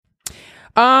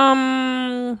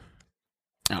Are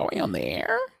we on the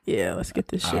air? Yeah, let's get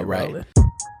this shit rolling.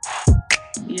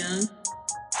 Young,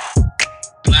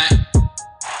 black,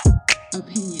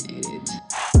 opinionated.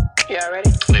 Y'all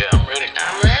ready? Yeah, I'm ready.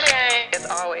 I'm ready. As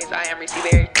always, I am Reese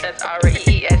Berry. That's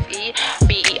REESE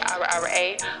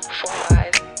BERRA. 4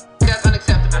 Y's. That's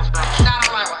unacceptable. Not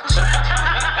on my watch.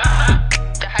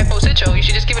 The hypo sitcho, you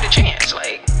should just give it a chance.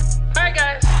 Like, alright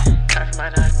guys, time for my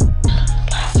nut.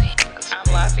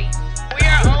 I'm Lassie. We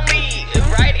are only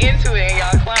right into it and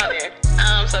y'all clowning.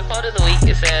 So quote of the week,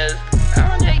 it says,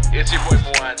 It's your boy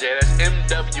Mwanje. That's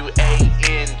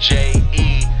MWANJE.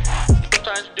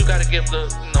 Sometimes you do gotta give the,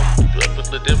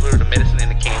 the deliver the medicine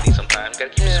and the candy sometimes.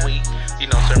 Gotta keep it sweet.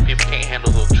 Certain people can't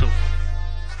handle the truth.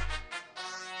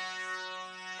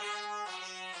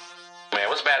 Man,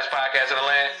 what's the baddest podcast in the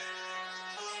land?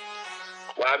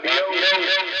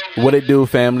 What it do,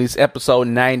 families? Episode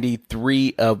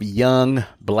 93 of Young,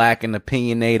 Black, and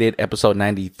Opinionated. Episode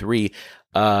 93.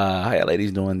 How y'all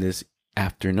ladies doing this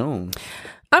afternoon?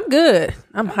 I'm good.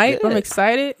 I'm hyped. I'm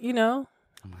excited,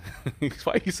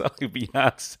 Why you sound like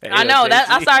Beyonce? I know that.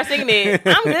 I started singing it.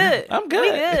 I'm good. I'm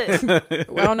good. We good.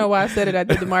 Well, I don't know why I said it. I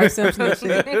did the Mark Simpson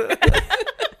shit.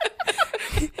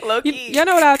 Low key. Y'all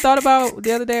know what I thought about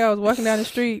the other day? I was walking down the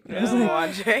street. I was like,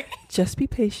 Andre. just be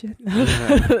patient.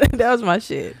 That was my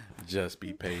shit. Just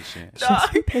be patient.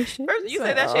 Just be patient. First, you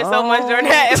said that shit so much during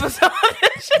that episode.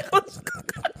 That shit was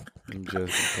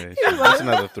Just be patient. That's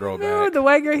another throwback. The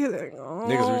white girl, he's like, oh.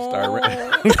 Niggas restart.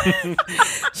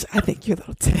 I think you're a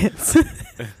little tense.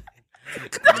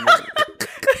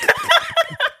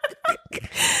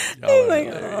 He's like,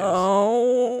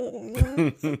 oh.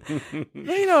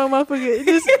 Motherfucker.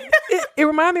 It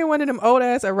reminded me of one of them old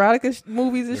ass erotica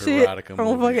movies and shit on fucking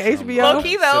HBO. Low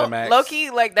key though. Low key,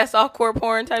 like that softcore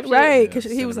porn type shit. Right, because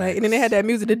he was like, and then they had that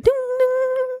music, the ding ding.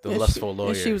 The lustful lawyer.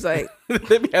 And she was like,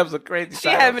 they be having some crazy. She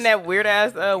having that weird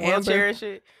ass wheelchair and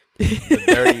shit.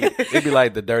 It'd be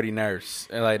like The Dirty Nurse,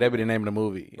 and like that'd be the name of the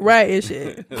movie, right? And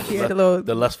shit. She had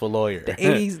the lustful lawyer, the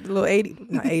 80s, the little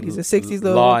 80s, not 80s, the 60s,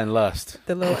 little Law and Lust,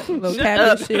 the little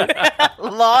cabin shit.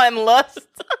 Law and Lust.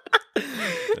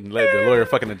 And let the lawyer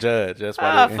fucking the judge. That's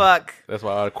why. Fuck. That's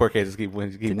why all the court cases keep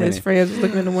winning. His friends was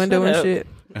looking in the window and shit.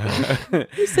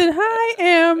 He said, "Hi,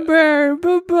 Amber.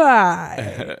 Bye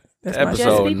bye." That's my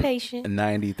episode. Just be patient.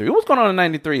 93. What's going on in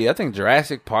 93? I think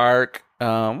Jurassic Park.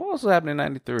 What was happening in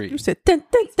 93? You said dun,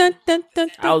 dun, dun, dun, dun,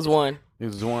 dun. I was one. It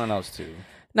was one. I was two.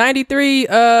 93. Ain't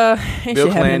Bill shit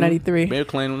Clinton. happening in 93. Bill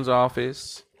Clinton's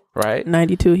office, right?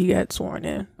 92. He got sworn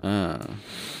in.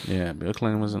 Yeah. Bill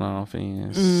Clinton was in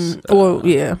office.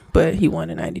 Yeah, but he won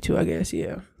in 92. I guess.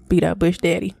 Yeah, beat out Bush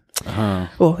Daddy.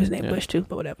 Well, his name Bush too,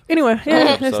 but whatever. Anyway,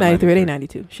 yeah, that's 93. It ain't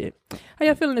 92. Shit. How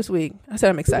y'all feeling this week? I said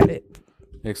I'm excited.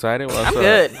 Excited? What's I'm up?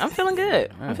 good. I'm feeling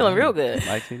good. I'm feeling real good.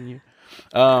 Liking you.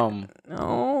 Oh.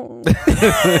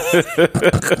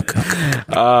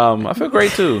 I feel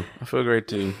great too. Got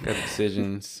the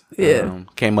decisions. Yeah.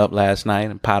 Came up last night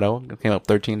in Pato. Came up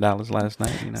 $13 last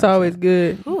night. It's always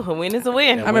good. Ooh, a win is a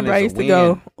win. Yeah, I remember I used to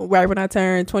go right when I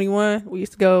turned 21. We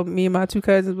used to go. Me and my two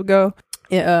cousins would go.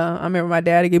 And, I remember my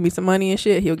dad would give me some money and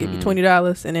shit. He'll give me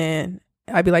 $20, and then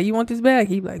I'd be like, "You want this back?"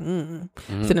 He'd be like,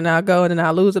 So then I'll go, and then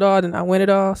I'll lose it all, then I win it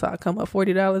all. So I come up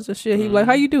 $40 and shit. He'd be like,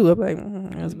 "How you do?" I'm like,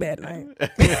 "It was a bad night."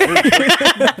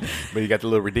 But you got the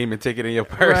little redeeming ticket in your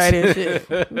purse. Right and shit.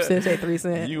 Since say 3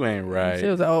 cents. You ain't right.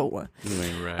 It was an old one. You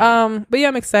ain't right. But yeah,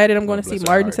 I'm excited. I'm going to see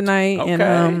Martin tonight. Okay.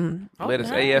 And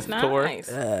Latest AF tour.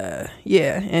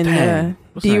 yeah, and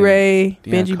D-Ray,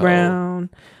 Benji Brown,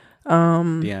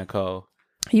 Deion Cole.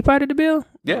 he part of the bill.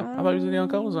 Yeah, I thought Deion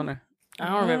Cole was on there. I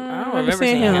don't remember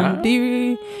seeing him.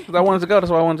 D-Ray. Because I wanted to go.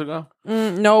 That's why I wanted to go.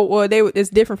 No, well, it's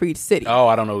different for each city. Oh,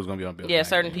 I don't know who's gonna be on bill. Yeah, tonight.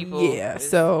 certain people. Yeah,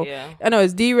 so I know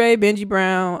it's D-Ray, Benji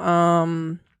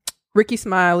Brown, Ricky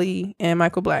Smiley, and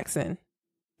Michael Blackson,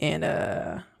 and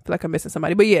I feel like I'm missing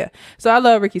somebody, but yeah. So I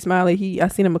love Ricky Smiley. I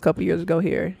seen him a couple years ago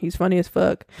here. He's funny as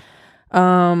fuck.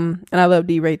 And I love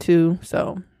D-Ray too.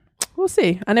 So we'll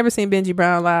see. I never seen Benji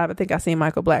Brown live. I think I seen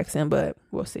Michael Blackson, but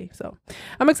we'll see. So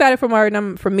I'm excited for Martin.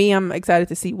 I'm excited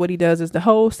to see what he does as the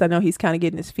host. I know he's kind of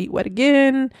getting his feet wet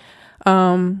again.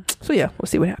 So yeah, we'll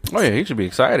see what happens. Oh yeah, he should be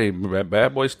excited.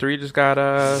 Bad Boys 3 just got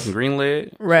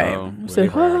greenlit. Right.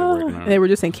 They were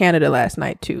just in Canada last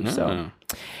night too. So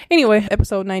anyway,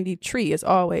 episode 93 as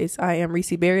always. I am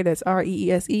Reese Berry. That's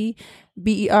REESE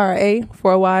BERA,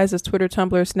 4 Ys is Twitter,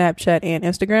 Tumblr, Snapchat, and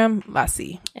Instagram.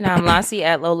 Lassie. And I'm Lassie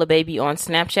at Lola Baby on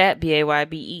Snapchat,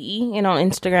 BAYBEE, and on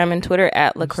Instagram and Twitter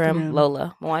at Lacrim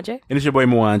Lola. Mwanje? And it's your boy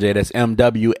Mwanje. That's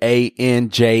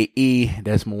MWANJE.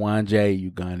 That's Mwanje.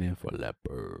 You gone in for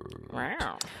leopard.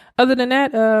 Wow. Other than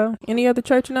that, any other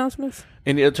church announcements?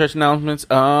 Any other church announcements?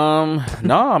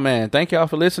 No, man. Thank y'all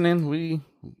for listening.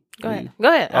 Go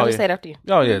ahead. I'll just say it after you.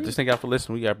 Oh yeah, just thank y'all for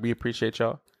listening. We appreciate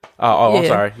y'all. I'm Yeah.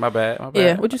 sorry. My bad.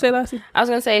 Yeah. What'd you say, Lassie? I was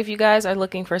going to say, if you guys are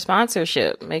looking for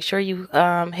sponsorship, make sure you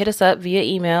hit us up via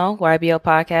email,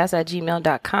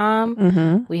 yblpodcast@gmail.com.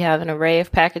 Mm-hmm. We have an array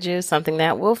of packages, something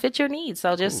that will fit your needs.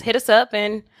 So just hit us up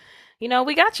and,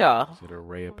 we got y'all. An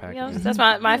array of You know, packages. that's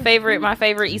my favorite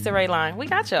Issa Rae line. We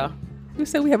got y'all. You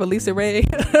said we have a Lisa Ray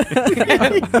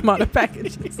amount of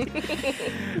packages.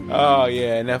 Oh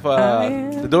yeah, and if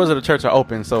the doors of the church are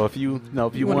open, so if you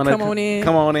want to come on in.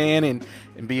 come on in and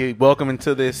be welcome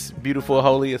into this beautiful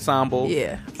holy ensemble.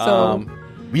 Yeah. So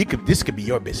this could be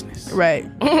your business. right.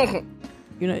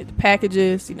 The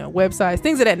packages, websites,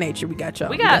 things of that nature. We got y'all.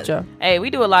 We got y'all. Hey, we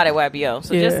do a lot at YBO,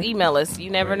 so Yeah. just email us. You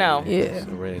never know. Yeah. It's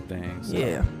a red thing. So.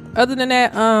 Yeah. Other than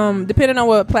that, depending on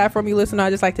what platform you listen on, I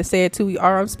just like to say it too. We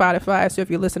are on Spotify, so if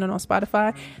you're listening on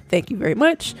Spotify, thank you very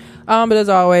much. But as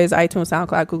always, iTunes,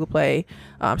 SoundCloud, Google Play,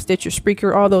 Stitcher,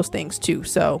 Spreaker, all those things too.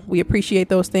 So we appreciate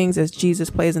those things as Jesus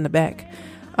plays in the back.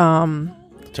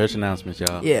 Church announcements,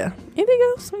 y'all. Yeah. Anything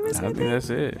else? We missed I think anything? that's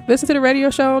it. Listen to the radio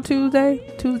show on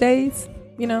Tuesdays.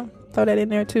 Throw that in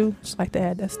there too. Just like to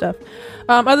add that stuff.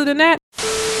 Other than that,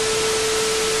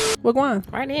 we're going.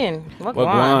 Right in. What Well,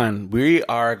 go on? Gwan, we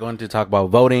are going to talk about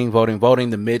voting.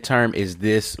 The midterm is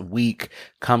this week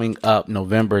coming up,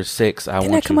 November 6th.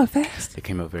 Didn't that come up fast? It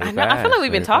came up very I fast. know. I feel like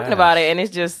we've been talking about it, and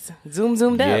it's just zoomed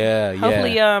up. Yeah,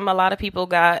 Hopefully, a lot of people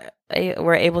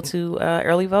were able to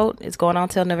early vote. It's going on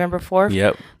till November 4th.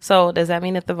 Yep. So does that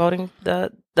mean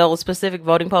that those specific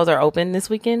voting polls are open this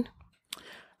weekend?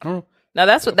 I don't know. No,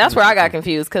 that's where I got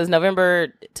confused because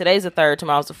today's the 3rd,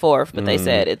 tomorrow's the 4th, but they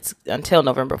said it's until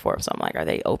November 4th. So I'm like, are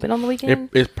they open on the weekend?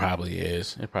 It probably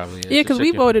is. It probably is. Yeah, because Just we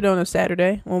check it. voted on a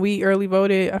Saturday when we early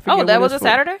voted. I forget Oh, that what was it a for.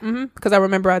 Saturday? Mm-hmm. Because I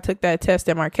remember I took that test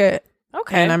at Marquette.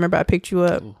 Okay. And I remember I picked you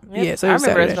up. Yep. Yeah, so it I was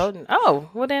remember us Saturday. voting. Oh,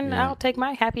 well then Yeah. I'll take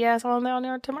my happy ass on down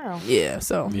there tomorrow. Yeah,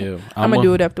 so Yeah, I'm gonna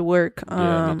do it after work.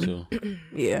 Yeah, me too.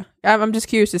 Yeah, I'm just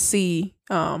curious to see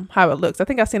how it looks. I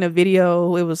think I seen a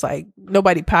video. It was like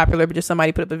nobody popular, but just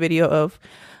somebody put up a video of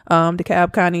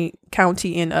DeKalb County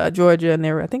in Georgia, and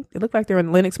I think it looked like they were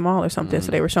in Lenox Mall or something.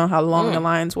 So they were showing how long the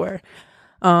lines were.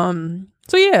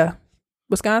 So yeah,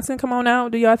 Wisconsin, come on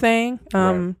out, do your thing.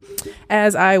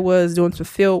 As I was doing some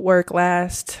field work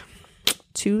last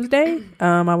Tuesday,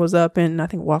 I was up in, I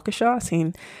think, Waukesha,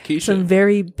 seen some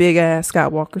very big ass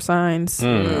Scott Walker signs.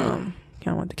 Kind of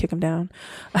wanted to kick him down.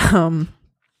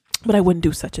 But I wouldn't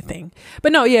do such a thing.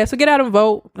 But no, yeah, so get out and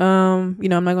vote. I'm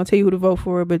not going to tell you who to vote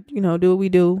for, but, do what we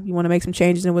do. You want to make some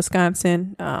changes in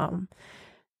Wisconsin. Tony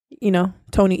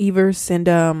Evers and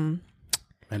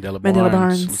Mandela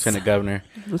Barnes. Lieutenant Governor.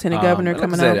 Governor like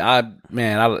coming I said, out.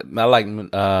 I like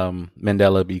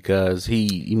Mandela because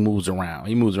he moves around.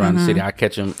 He moves around the city. I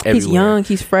catch him everywhere. He's young.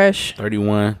 He's fresh.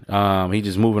 31. He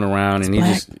just moving around and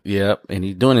He's and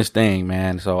he's doing his thing,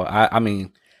 man. So I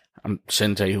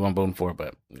shouldn't tell you who I'm voting for,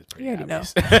 but it's pretty You already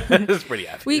obvious. It's pretty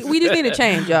obvious. We just need a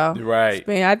change, y'all. Right.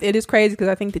 It is crazy because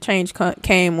I think the change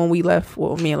came when we left.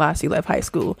 Well, me and Lassie left high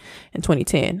school in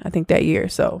 2010. I think that year.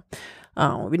 So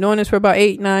we've been doing this for about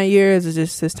 8-9 years. It's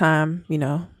just this time,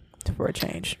 for a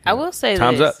change. I will say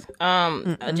Time's this.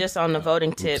 Just on the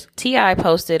voting tip, T.I.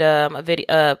 posted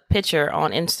a picture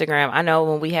on Instagram. I know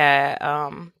when we had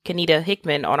Kenita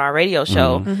Hickman on our radio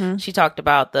show, she talked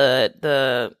about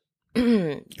the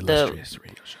Illustrious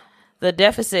radio show. the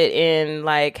deficit in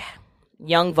like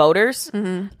young voters.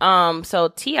 So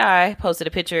T.I. posted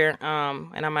a picture,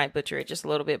 and I might butcher it just a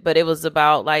little bit, but it was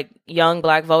about like young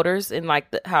Black voters and like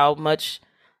how much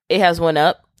it has went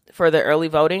up for the early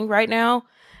voting right now.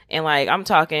 And like, I'm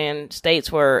talking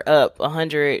states were up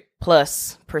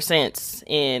 100+%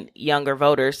 in younger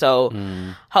voters. So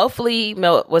hopefully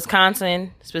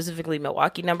Wisconsin, specifically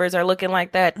Milwaukee numbers are looking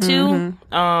like that too.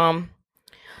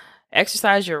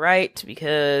 Exercise your right,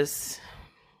 because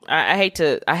I hate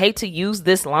to use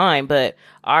this line, but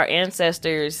our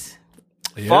ancestors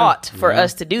fought for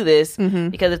us to do this,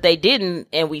 because if they didn't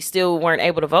and we still weren't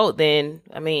able to vote, then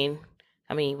I mean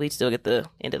we'd still get the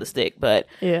end of the stick, but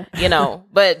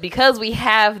but because we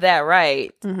have that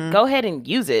right, go ahead and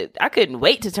use it. I couldn't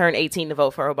wait to turn 18 to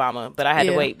vote for Obama, but I had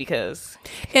to wait because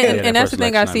and that's the first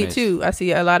thing I election I see missed. too. I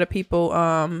see a lot of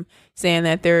people saying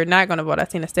that they're not going to vote. I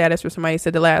seen a status where somebody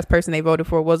said the last person they voted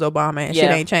for was Obama, and shit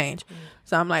ain't changed.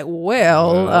 So I'm like,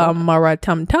 well, all right,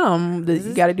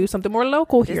 you got to do something more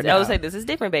local here. I would say this is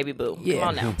different, baby boo. Yeah. Come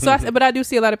on now. So, but I do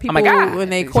see a lot of people when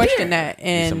they question that,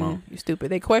 and you stupid.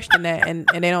 They question that, and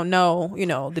they don't know,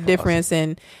 the difference,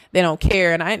 and they don't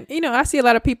care. And I see a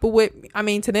lot of people with,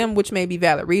 to them, which may be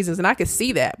valid reasons, and I could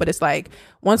see that. But it's like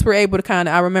once we're able to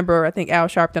I remember, I think Al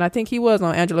Sharpton, I think he was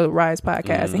on Angela Rye's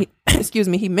podcast,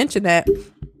 and he mentioned that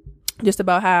just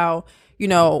about how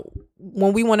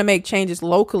when we want to make changes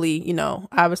locally,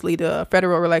 obviously the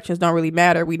federal elections don't really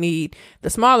matter. We need the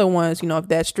smaller ones, if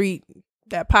that street,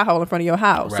 that pothole in front of your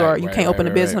house, or you can't open a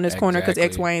business on this corner because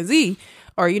X, Y, and Z,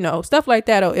 or, stuff like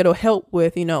that. It'll help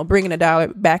with, bringing the dollar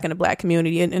back in the Black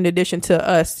community. And in addition to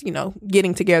us,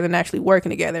 getting together and actually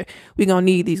working together, we're going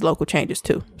to need these local changes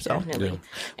too. So, definitely.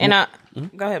 And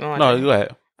go ahead, Mwanje. No, go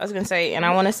ahead. I was going to say, and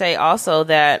I want to say also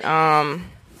that,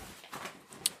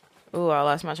 I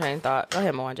lost my train of thought. Go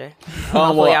ahead, Mwanje.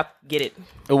 Hopefully I get it.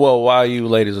 Well, while you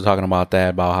ladies are talking about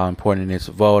that, about how important it is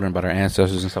to vote and about our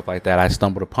ancestors and stuff like that, I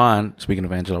stumbled upon, speaking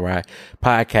of Angela Rye,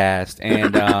 podcast,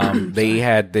 and they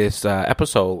had this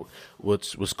episode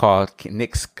which was called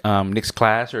Nick's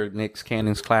Class, or Nick's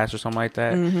Cannon's Class, or something like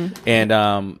that. Mm-hmm.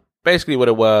 And basically what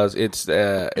it was just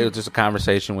a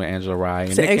conversation with Angela Rye.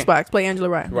 And Xbox, play Angela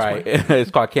Rye. Right.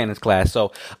 It's called Cannon's Class.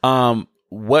 So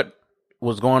what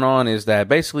was going on is that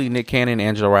basically Nick Cannon and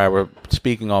Angela Rye were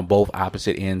speaking on both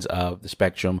opposite ends of the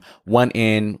spectrum. One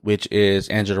end, which is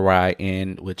Angela Rye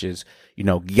end, which is, you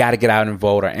got to get out and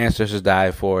vote. Our ancestors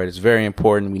died for it. It's very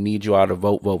important. We need you all to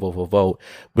vote,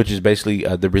 which is basically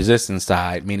the resistance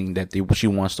side, meaning that she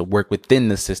wants to work within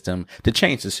the system to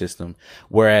change the system.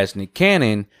 Whereas Nick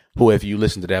Cannon, who, if you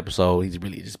listen to the episode, he's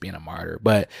really just being a martyr.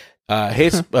 But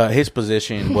his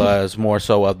position was more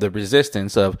so of the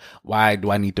resistance of, why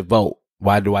do I need to vote?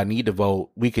 Why do I need to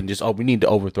vote? We need to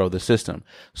overthrow the system.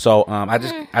 So I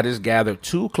just gathered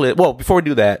two clips. Well, before we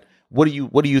do that, what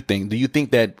do you think? Do you think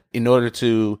that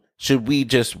should we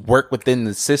just work within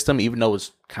the system, even though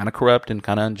it's kind of corrupt and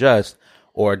kind of unjust,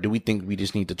 or do we think we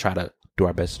just need to try to do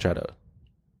our best to try to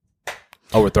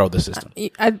overthrow the system?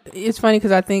 It's funny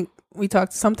because I think we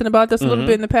talked something about this a little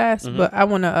bit in the past, but I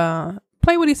want to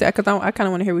play what he said because I kind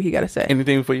of want to hear what he got to say.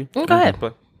 Anything for you? Go ahead.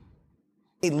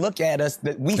 They look at us,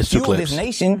 that we fuel this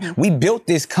nation, we built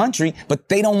this country, but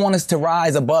they don't want us to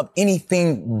rise above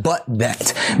anything but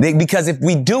that. Because if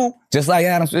we do, just like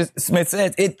Adam Smith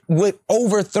says, it would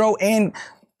overthrow and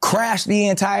crash the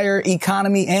entire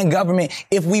economy and government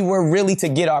if we were really to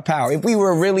get our power. If we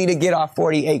were really to get our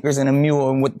 40 acres and a mule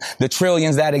and with the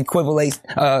trillions that equates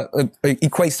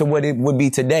to what it would be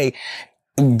today,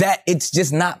 that it's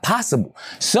just not possible.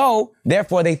 So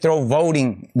therefore they throw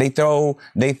voting, they throw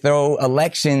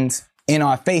elections in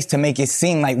our face to make it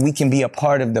seem like we can be a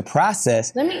part of the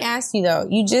process. Let me ask you though,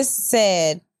 you just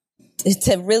said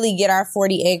to really get our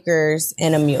 40 acres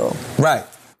and a mule. Right.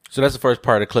 So that's the first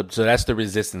part of the clip. So that's the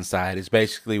resistance side. It's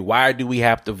basically, why do we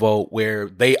have to vote where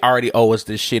they already owe us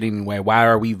this shit anyway? Why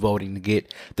are we voting to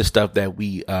get the stuff that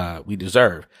we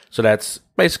deserve? So that's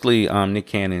basically Nick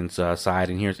Cannon's side,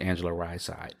 and here's Angela Rye's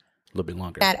side. A little bit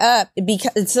longer. That up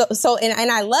because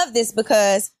and I love this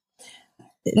because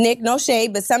Nick, no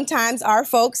shade, but sometimes our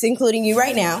folks, including you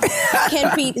right now,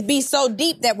 can be so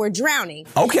deep that we're drowning.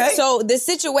 Okay. So the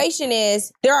situation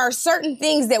is there are certain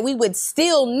things that we would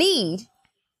still need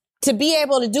to be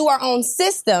able to do our own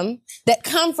system that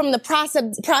come from the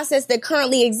process that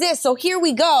currently exists. So here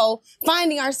we go,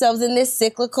 finding ourselves in this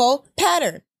cyclical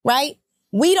pattern, right?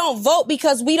 We don't vote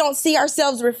because we don't see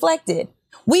ourselves reflected.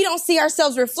 We don't see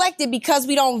ourselves reflected because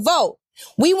we don't vote.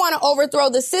 We want to overthrow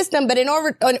the system, but in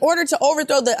order to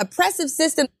overthrow the oppressive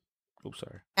system,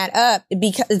 that up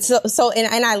because I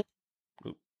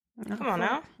come on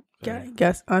now.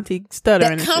 Guess Auntie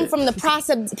stuttering. That come from the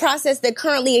process that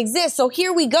currently exists. So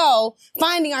here we go,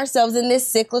 finding ourselves in this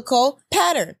cyclical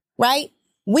pattern, right?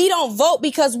 We don't vote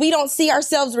because we don't see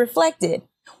ourselves reflected.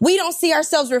 We don't see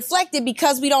ourselves reflected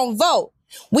because we don't vote.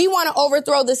 We want to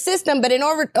overthrow the system, but in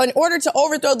order to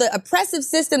overthrow the oppressive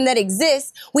system that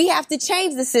exists, we have to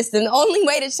change the system. The only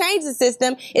way to change the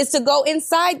system is to go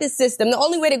inside the system. The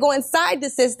only way to go inside the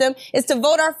system is to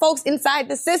vote our folks inside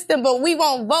the system, but we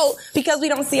won't vote because we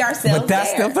don't see ourselves But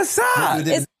that's there. the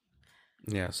facade.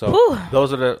 Yeah, so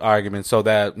those are the arguments. So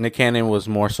that Nick Cannon was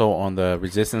more so on the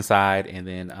resistance side, and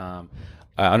then no,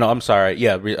 I'm sorry,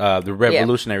 the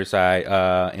revolutionary side,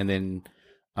 and then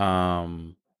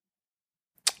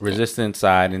resistance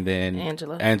side, and then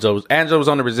Angela was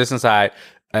on the resistance side.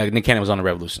 Nick Cannon was on the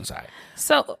revolution side.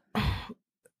 So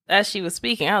as she was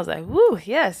speaking, I was like, "Woo,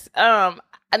 yes."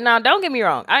 Now, don't get me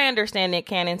wrong. I understand Nick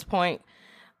Cannon's point,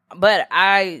 but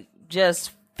I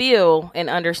just feel and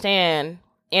understand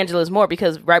Angela's more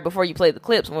because right before you played the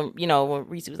clips, when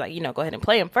Reese was like, go ahead and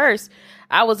play him first,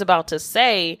 I was about to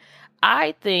say,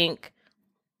 I think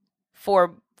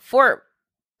for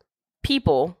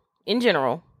people in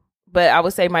general, but I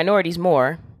would say minorities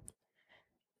more,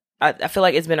 I feel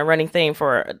like it's been a running theme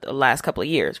for the last couple of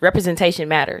years. Representation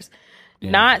matters. Yeah.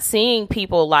 Not seeing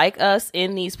people like us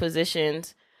in these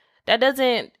positions, that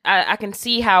doesn't, I can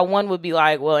see how one would be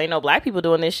like, well, ain't no black people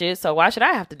doing this shit, so why should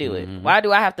I have to do it? Why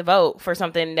do I have to vote for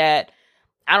something that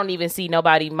I don't even see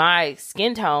nobody my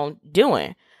skin tone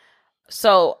doing?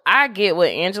 So I get what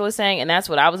Angela's saying, and that's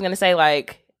what I was going to say.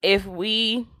 Like, if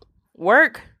we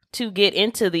work to get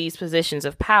into these positions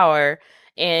of power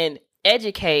and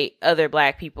educate other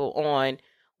black people on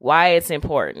why it's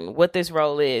important, what this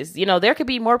role is, there could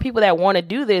be more people that want to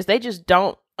do this. They just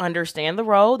don't understand the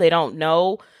role. They don't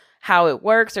know how it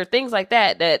works or things like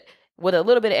that, that with a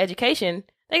little bit of education,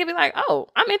 they could be like, oh,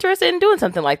 I'm interested in doing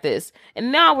something like this.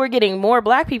 And now we're getting more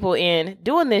black people in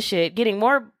doing this shit, getting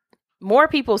more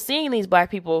people seeing these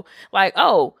black people like,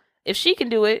 oh, if she can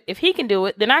do it, if he can do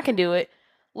it, then I can do it.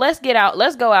 Let's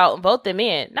go out and vote them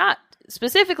in. Not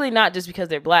specifically, not just because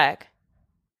they're black,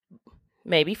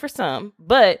 maybe for some,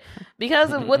 but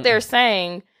because of what they're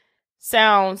saying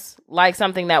sounds like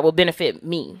something that will benefit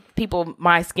me, people,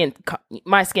 my skin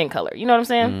color. You know what I'm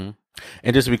saying? Mm-hmm.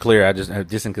 And just to be clear, I just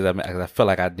because I feel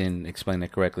like I didn't explain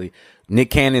that correctly.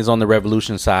 Nick Cannon is on the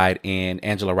revolution side and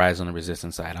Angela Rye is on the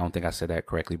resistance side. I don't think I said that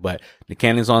correctly, but Nick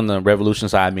Cannon's on the revolution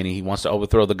side, meaning he wants to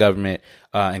overthrow the government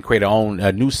and create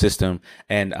a new system.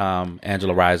 And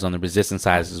Angela Rye is on the resistance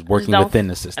side, is working within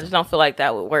the system. I just don't feel like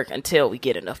that would work until we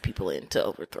get enough people in to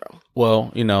overthrow.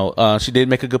 Well, she did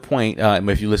make a good point.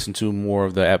 If you listen to more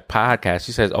of the podcast,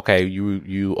 she says, okay,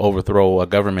 you overthrow a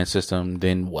government system,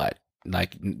 then what?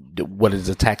 Like, what is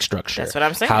the tax structure? That's what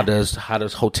I'm saying. How does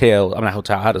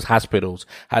hospitals,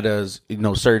 how does,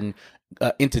 certain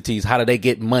entities, how do they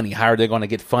get money? How are they going to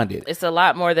get funded? It's a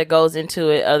lot more that goes into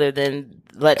it other than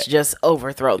let's just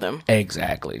overthrow them.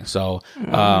 Exactly. So,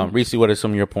 Reese, what are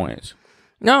some of your points?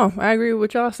 No, I agree with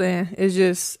what y'all saying. It's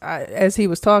just, as he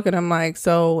was talking, I'm like,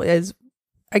 so as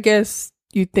I guess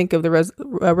you think of the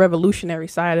revolutionary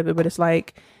side of it, but it's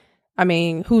like, I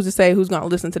mean, who's to say who's going to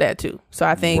listen to that too? So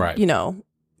I think,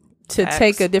 to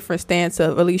take a different stance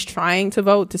of at least trying to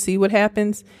vote to see what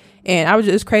happens. And I was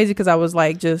just crazy because I was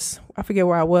like, I forget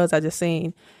where I was. I just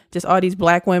seen just all these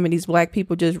black women, these black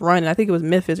people just running. I think it was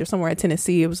Memphis or somewhere in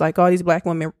Tennessee. It was like all these black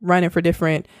women running for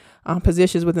different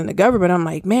positions within the government. I'm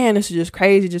like, man, this is just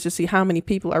crazy just to see how many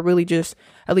people are really just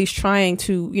at least trying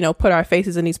to, put our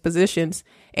faces in these positions.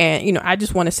 And, I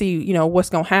just want to see,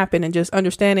 what's going to happen and just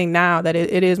understanding now that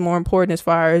it is more important as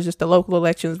far as just the local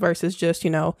elections versus just,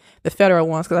 the federal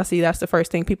ones. Because I see that's the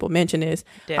first thing people mention is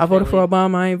I voted for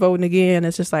Obama, I ain't voting again.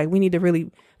 It's just like we need to really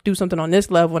do something on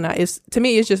this level. Now, to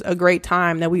me, it's just a great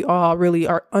time that we all really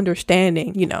are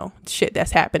understanding, shit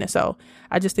that's happening. So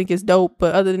I just think it's dope.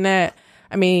 But other than that,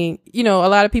 I mean, a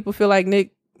lot of people feel like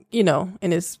Nick, and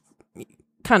it's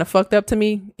kind of fucked up to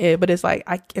me. Yeah, but it's like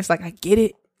I get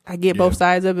it. I get both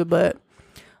sides of it, but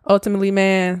ultimately,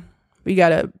 man, we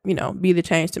gotta, be the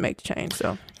change to make the change.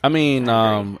 So I mean,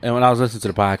 and when I was listening to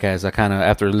the podcast, I kind of,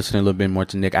 after listening a little bit more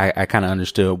to Nick, I kind of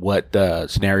understood what the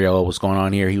scenario was going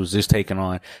on here. He was just taking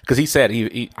on, because he said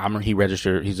he's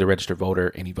a registered voter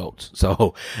and he votes.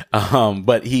 So,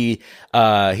 but he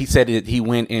said that he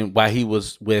went in while he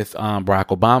was with Barack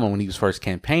Obama when he was first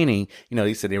campaigning.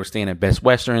 He said they were staying at Best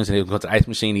Westerns and they would go to the Ice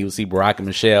Machine. He would see Barack and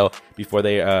Michelle before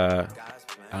they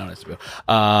I don't know that's a bill.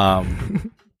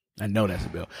 I know that's a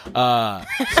bill.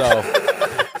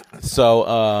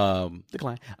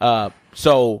 Decline.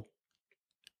 So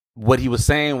what he was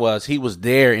saying was he was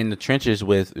there in the trenches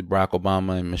with Barack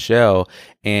Obama and Michelle,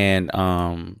 and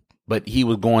but he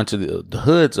was going to the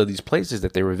hoods of these places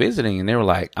that they were visiting, and they were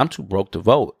like, "I'm too broke to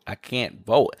vote. I can't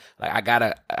vote. Like I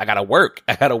gotta work.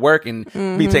 I gotta work and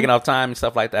be taking off time and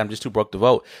stuff like that. I'm just too broke to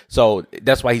vote." So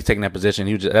that's why he's taking that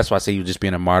position. That's why I say he was just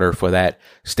being a martyr for that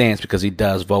stance, because he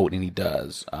does vote and he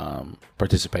does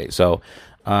participate. So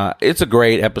it's a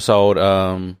great episode.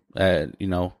 It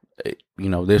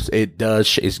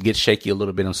gets shaky a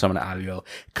little bit on some of the audio,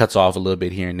 cuts off a little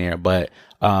bit here and there, but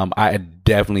I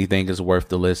definitely think it's worth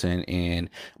the listen. And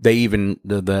they even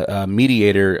the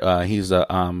mediator, he's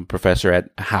a professor at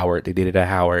Howard. They did it at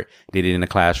Howard. Did it in the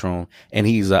classroom, and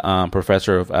he's a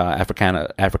professor of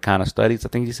Africana studies, I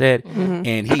think he said.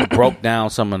 And he broke down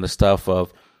some of the stuff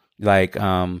of like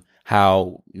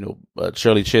how,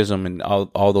 Shirley Chisholm and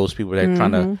all those people that are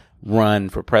trying to run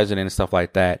for president and stuff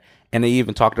like that. And they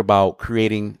even talked about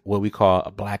creating what we call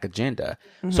a black agenda.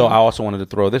 So I also wanted to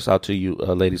throw this out to you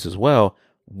ladies as well.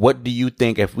 What do you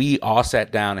think if we all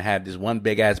sat down and had this one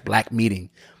big ass black meeting?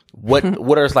 What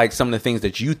are like some of the things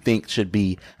that you think should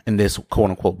be in this quote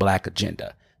unquote black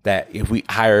agenda? That if we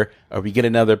hire or we get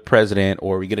another president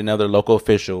or we get another local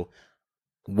official,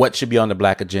 what should be on the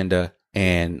black agenda?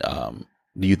 And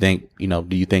do you think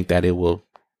that it will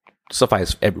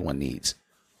suffice everyone needs?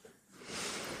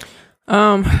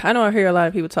 I know I hear a lot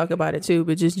of people talk about it too,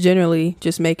 but just generally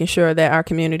just making sure that our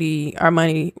community, our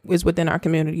money is within our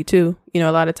community too.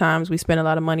 A lot of times we spend a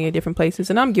lot of money at different places,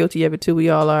 and I'm guilty of it too. We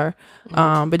all are.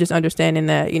 But just understanding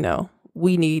that,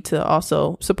 we need to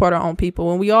also support our own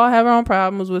people, and we all have our own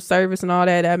problems with service and all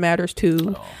that. That matters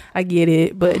too. I get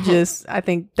it, but I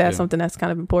think that's something that's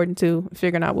kind of important too,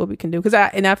 figuring out what we can do.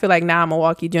 I feel like now in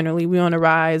Milwaukee, generally, we're on the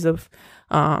rise of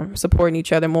supporting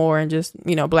each other more and just,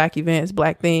 black events,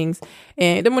 black things.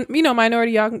 And then,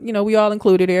 minority, we all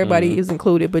included, everybody is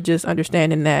included, but just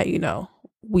understanding that,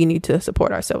 we need to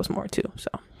support ourselves more too. So,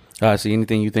 so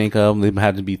anything you think of, there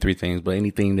have to be 3 things, but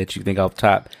anything that you think off the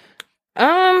top?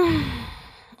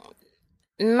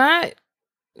 Not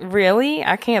really.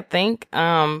 I can't think.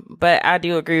 But I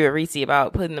do agree with Reese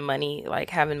about putting the money, like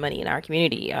having money in our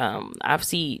community. I've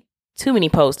seen too many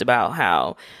posts about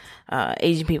how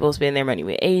Asian people spend their money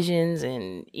with Asians,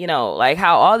 and like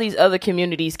how all these other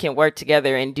communities can work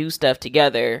together and do stuff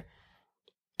together,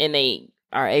 and they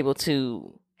are able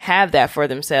to have that for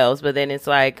themselves. But then it's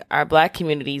like our black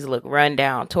communities look run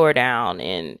down, tore down,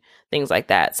 and things like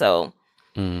that. So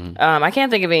I can't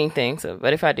think of anything.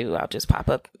 But if I do, I'll just pop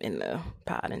up in the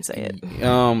pod and say it.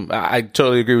 I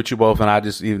totally agree with you both, and I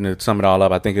just, even to sum it all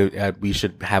up, I think we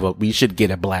should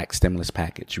get a black stimulus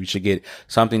package. We should get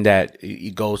something that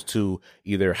it goes to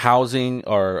either housing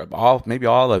or maybe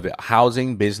all of it,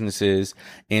 housing, businesses,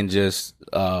 and just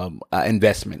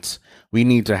investments. We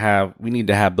need to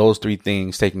have those 3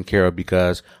 things taken care of,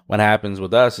 because what happens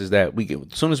with us is that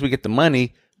as soon as we get the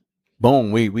money,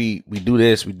 boom, we do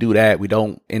this, we do that. We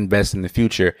don't invest in the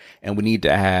future, and we need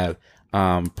to have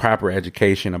proper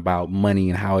education about money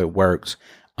and how it works,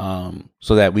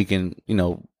 so that we can,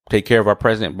 take care of our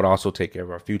present, but also take care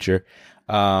of our future.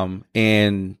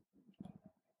 And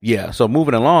yeah, so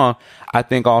moving along, I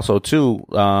think also too,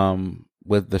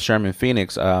 with the Sherman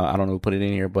Phoenix, I don't know who put it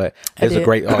in here, but it's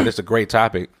a great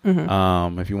topic.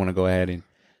 If you want to go ahead and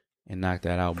knock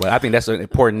that out. But I think that's an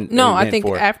important I think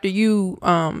after you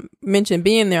mentioned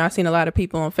being there, I've seen a lot of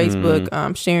people on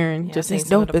Facebook sharing it's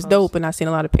dope, and I've seen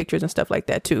a lot of pictures and stuff like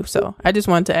that too. So I just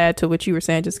wanted to add to what you were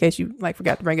saying, just in case you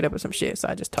forgot to bring it up or some shit. So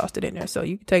I just tossed it in there, so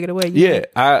you can take it away.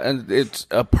 It's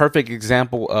a perfect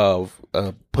example of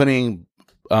putting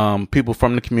people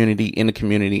from the community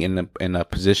in a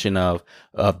position of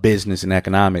business and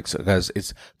economics, because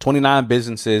it's 29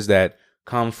 businesses that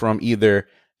come from either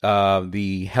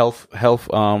the health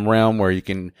realm, where you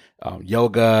can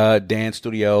yoga, dance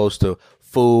studios, to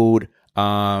food,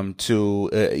 to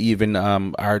even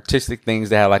artistic things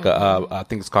that have like I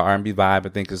think it's called R&B Vibe. I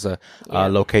think it's a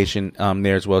location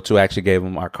there as well too. I actually gave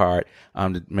them our card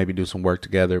to maybe do some work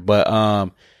together. But I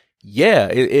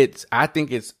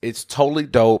think it's totally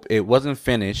dope. It wasn't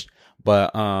finished,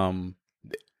 but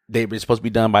they were supposed to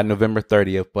be done by November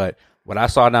 30th. But what I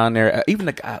saw down there, even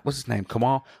the guy, what's his name?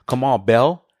 Kamal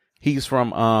Bell. He's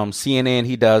from CNN.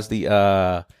 He does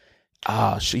the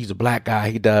he's a black guy.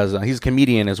 He does he's a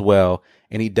comedian as well,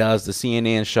 and he does the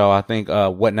CNN show. I think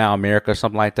What Now America or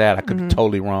something like that. I could be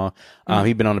totally wrong.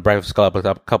 He's been on the Breakfast Club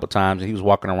a couple times, and he was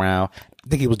walking around. I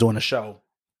think he was doing a show.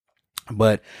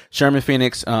 But Sherman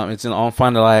Phoenix, it's on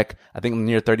Fond du Lac. I think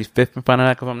near 35th in Fond du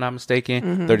Lac, if I'm not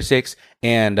mistaken, 36.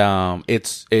 And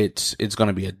it's going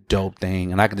to be a dope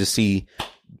thing. And I could just see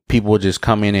people just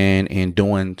coming in and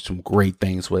doing some great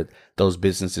things with those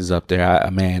businesses up there.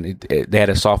 They had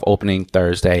a soft opening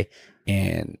Thursday,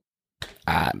 and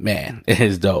it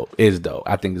is dope. It's dope.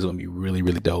 I think it's going to be really,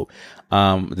 really dope.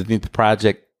 I think the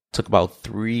project took about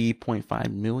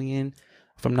 $3.5 million,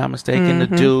 if I'm not mistaken, to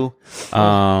do.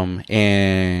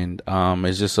 And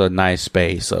it's just a nice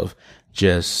space of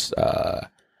just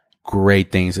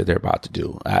great things that they're about to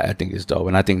do. I think it's dope.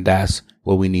 And I think that's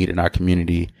what we need in our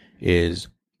community, is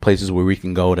places where we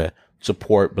can go to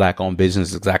support black-owned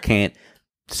businesses. I can't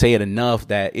say it enough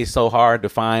that it's so hard to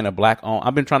find a black-owned.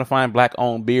 I've been trying to find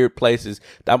black-owned beard places.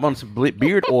 I want some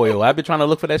beard oil. I've been trying to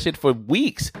look for that shit for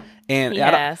weeks. And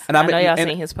I know y'all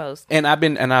seen his post. And I'm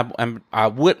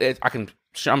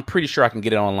pretty sure I can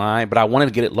get it online, but I wanted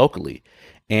to get it locally.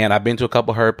 And I've been to a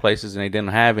couple herb places and they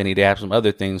didn't have any. They have some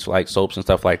other things like soaps and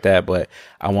stuff like that. But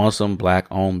I want some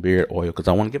black-owned beard oil because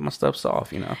I want to get my stuff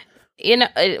soft,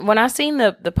 When I seen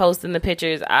the post and the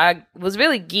pictures, I was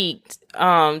really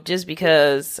geeked just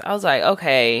because I was like,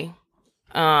 okay,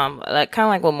 like kind of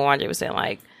like what Mwanje was saying,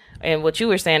 like, and what you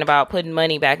were saying about putting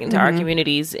money back into our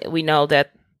communities. We know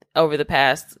that over the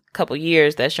past couple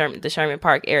years that the Sherman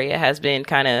Park area has been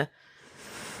kind of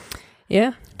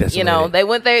desolated. They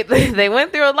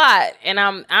went through a lot, and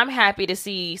I'm happy to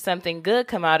see something good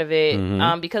come out of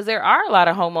it because there are a lot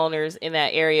of homeowners in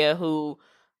that area who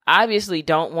obviously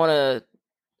don't want to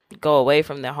go away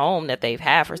from the home that they've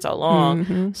had for so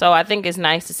long. So I think it's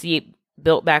nice to see it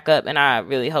built back up, and I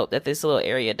really hope that this little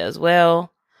area does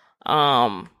well.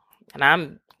 And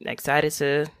I'm excited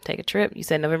to take a trip. You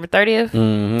said November 30th?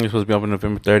 You're supposed to be open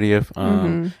November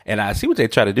 30th. And I see what they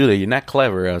try to do there. You're not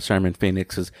clever, Sherman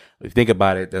Phoenix. Because if you think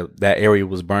about it, that area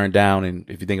was burned down. And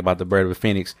if you think about the bird of a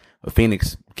phoenix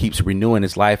keeps renewing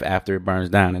its life after it burns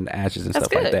down in the ashes and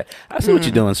stuff like that. I see what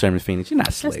you're doing, Sherman Phoenix. You're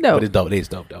not slick, but it's dope. It's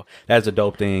dope, though. That's a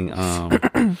dope thing. You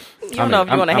don't know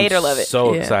if you want to hate or love it.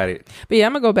 So excited. But yeah,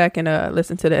 I'm going to go back and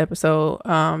listen to the episode.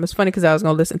 It's funny because I was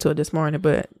going to listen to it this morning,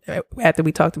 but after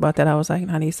we talked about that, I was like,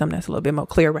 I need something that's a little bit more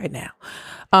clear right now.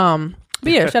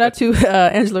 But yeah, shout out to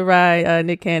Angela Rye,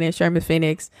 Nick Cannon, Sherman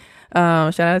Phoenix.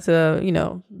 Shout out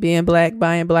to, being black,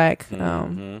 buying black.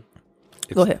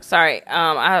 Go ahead. Sorry.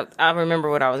 I remember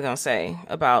what I was going to say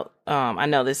about, I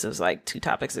know this was like 2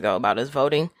 topics ago about us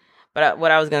voting, but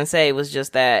what I was going to say was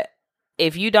just that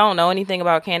if you don't know anything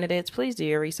about candidates, please do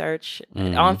your research.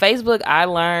 On Facebook, I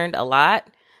learned a lot.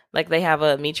 Like they have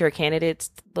a meet your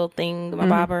candidates little thing, my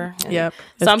bobber. Yep.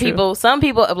 Some people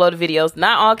uploaded videos.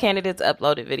 Not all candidates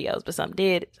uploaded videos, but some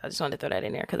did. I just wanted to throw that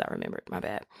in there because I remembered. My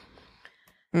bad.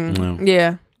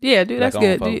 Yeah, dude, that's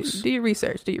good. Do your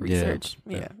research.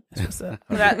 Yeah, that's what's up.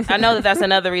 I know that's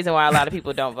another reason why a lot of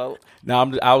people don't vote.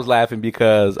 No, I was laughing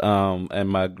because in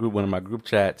my group, one of my group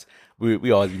chats,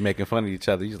 we always be making fun of each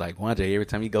other. He's like, Wanje, every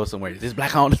time you go somewhere, this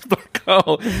black on, this black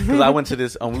on. Because I went to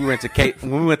this, when we went to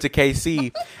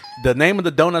KC, the name of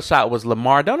the donut shop was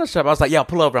Lamar Donut Shop. I was like, yo,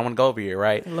 pull over. I want to go over here,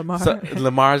 right? Lamar's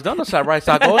Donut Shop, right?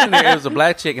 So I go in there. It was a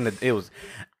black chick, and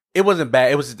it wasn't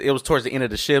bad. It was towards the end of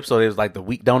the shift, so it was like the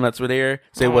weak donuts were there,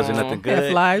 so it wasn't nothing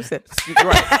good. Lives.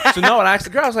 Right. So no, and I asked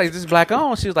the girl, I was like, "Is this black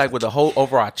owned?" She was like, "Well, the whole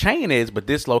overall chain is, but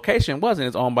this location wasn't.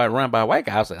 It's run by a white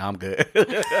guy." I was like, "I'm good."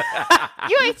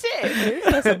 You ain't shit.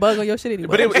 That's a bug on your shit anyway.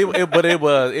 But it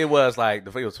was like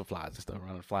it was for flies and stuff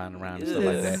flying around and stuff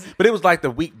like that. But it was like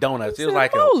the weak donuts. It was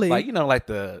like like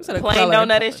the plain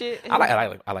donut and shit. I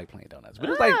like plain donuts, but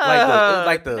it was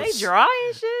like the they dry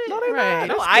and shit. No, they right.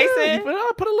 not. No icing.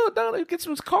 Put a little donut, get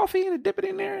some coffee and dip it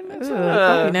in there, and that's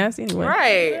coffee nasty anyway.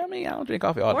 Right. I mean, I don't drink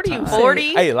coffee all the time. What are you,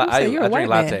 40? Hey, I you're a drink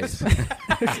white lattes.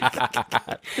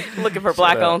 Looking for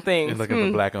black-owned things. Looking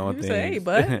for black-owned things. Say, hey,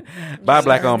 bud. Buy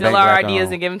black-owned, Steal bank our black-owned.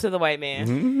 ideas and give them to the white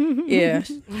man. Yeah.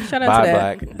 Shout out Buy to that.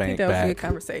 black, I think bank that was a good back,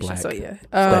 conversation. black. So yeah.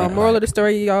 Study Moral black. of the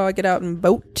story, y'all get out and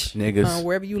vote. Niggas.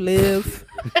 Wherever you live.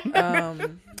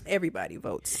 Everybody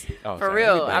votes. Oh, For sorry,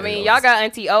 everybody everybody I mean, knows. y'all got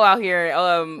Auntie O out here,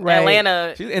 Right.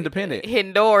 Atlanta, She's independent.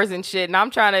 hitting doors and shit, and I'm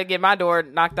trying to get my door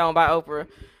knocked on by Oprah.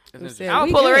 Yeah, I'm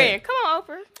we gonna pull her good. in. Come on,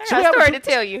 Oprah. I Should we got have a story to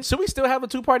tell you. Should we still have a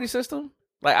 2-party system?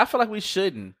 Like, I feel like we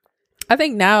shouldn't. I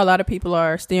think now a lot of people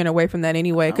are steering away from that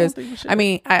anyway. Because I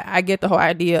mean, I get the whole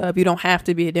idea of you don't have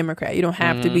to be a Democrat, you don't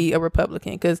have to be a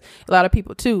Republican. Because a lot of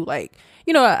people too, like,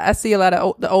 I see a lot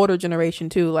of the older generation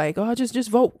too, like, oh, just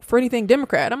vote for anything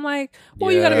Democrat. I'm like,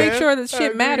 well, you got to make sure that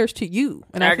shit matters to you.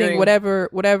 And I think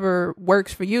whatever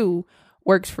works for you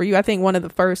works for you. I think one of the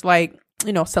first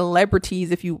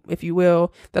celebrities, if you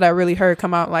will, that I really heard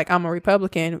come out like I'm a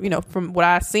Republican, from what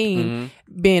I seen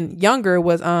being younger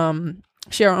was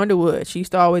Cheryl Underwood. She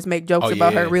used to always make jokes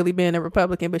about her really being a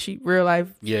Republican, but she real life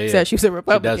said she was a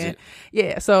Republican.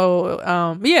 Yeah.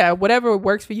 So whatever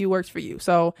works for you works for you.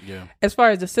 So as far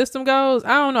as the system goes,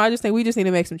 I don't know. I just think we just need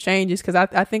to make some changes because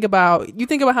I think about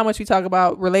how much we talk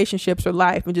about relationships or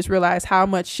life and just realize how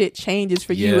much shit changes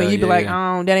for you and you be like,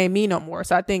 oh, that ain't me no more.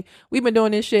 So I think we've been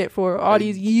doing this shit for all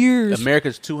these years.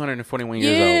 America's 241 years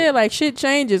old. Yeah, like shit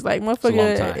changes. Like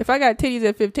motherfucker, if I got titties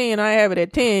at 15 and I have it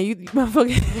at 10, you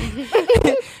motherfucker.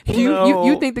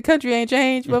 You think the country ain't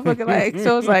changed, motherfucker? Like,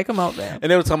 so it's like, come on, man. And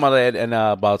they were talking about that and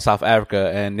about South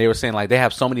Africa, and they were saying like they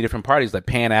have so many different parties, like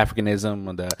Pan Africanism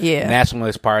and the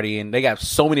Nationalist Party, and they got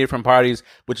so many different parties,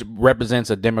 which represents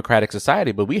a democratic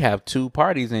society. But we have 2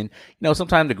 parties, and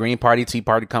sometimes the Green Party, Tea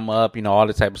Party come up, all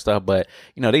this type of stuff, but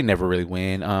they never really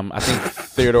win. I think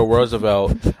Theodore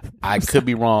Roosevelt, I could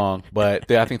be wrong, but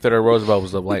I think Theodore Roosevelt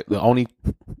was the only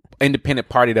independent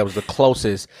party that was the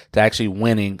closest to actually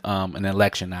winning an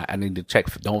election. I need to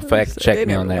check. Don't fact check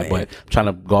me on that, but I'm trying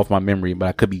to go off my memory, but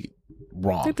I could be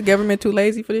wrong. I think the government too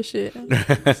lazy for this shit. I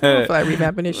don't feel like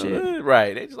revamping this shit.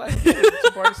 Right. They just like, it's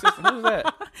a party system. Who's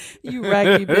that? You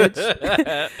raggedy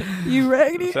bitch. You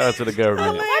raggedy. Shout out to the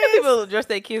government. Why do people dress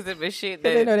their kids up in shit?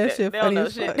 They know that shit they funny don't know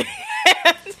as shit.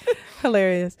 fuck.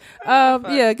 Hilarious.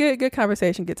 Yeah, good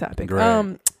conversation, good topic.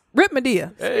 Great. Rip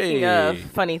Madea. Speaking of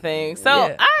funny things, so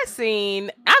Yeah.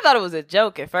 I thought it was a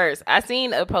joke at first. I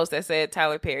seen a post that said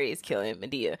Tyler Perry is killing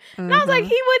Madea, and I was like,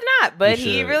 he would not, but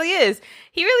he really is.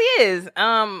 He really is.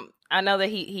 I know that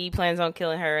he plans on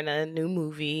killing her in a new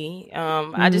movie.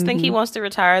 I just think he wants to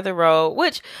retire the role,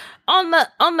 which on the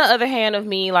other hand of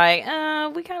me, like,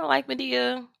 we kind of like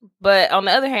Madea, but on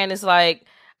the other hand, it's like,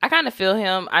 I kind of feel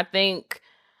him. I think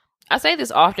I say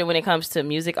this often when it comes to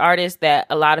music artists, that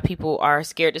a lot of people are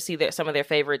scared to see that some of their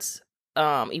favorites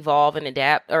evolve and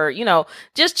adapt, or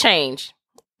just change.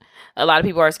 A lot of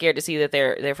people are scared to see that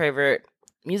their favorite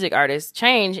music artists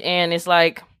change, and it's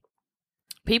like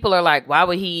people are like, why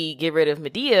would he get rid of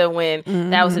Madea when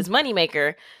that was his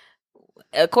moneymaker?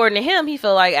 According to him, he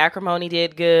felt like Acrimony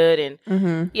did good,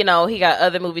 and he got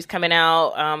other movies coming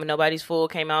out. Nobody's Fool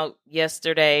came out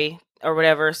yesterday or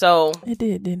whatever. So It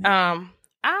didn't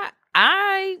it?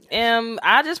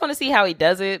 I just want to see how he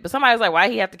does it. But somebody's like, why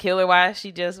he have to kill her? Why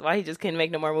he just couldn't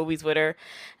make no more movies with her? And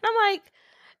I'm like,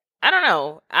 I don't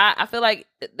know. I feel like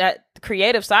that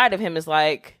creative side of him is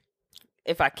like,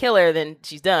 if I kill her, then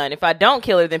she's done. If I don't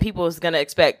kill her, then people is gonna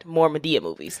expect more Madea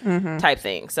movies type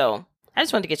thing. So I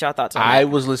just wanted to get y'all thoughts on that. I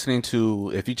was listening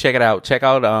to, if you check out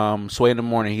Sway in the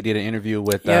Morning. He did an interview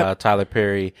with Tyler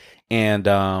Perry, and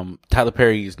Tyler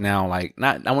Perry is now like,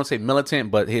 not, I won't say militant,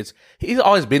 but he's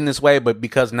always been this way, but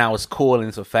because now it's cool and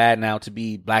it's a fad now to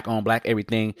be black on black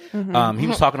everything. He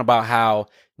was talking about how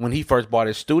when he first bought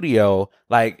his studio,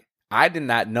 like, I did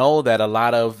not know that a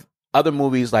lot of other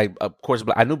movies, like, of course,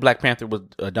 I knew Black Panther was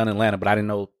done in Atlanta, but I didn't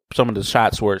know some of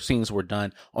the scenes were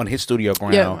done on his studio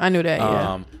ground. Yeah, I knew that.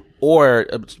 Yeah. Or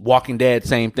Walking Dead,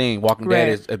 same thing. Walking Dead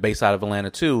is based out of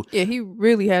Atlanta too. Yeah, he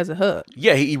really has a hub.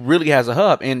 Yeah, he really has a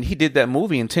hub, and he did that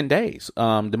movie in 10 days.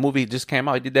 The movie just came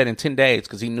out. He did that in 10 days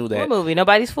because he knew that. What movie?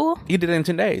 Nobody's Fool? He did it in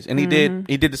 10 days, and he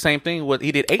did the same thing with.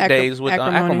 He did 8 days with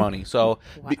Acrimony. So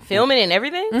filming and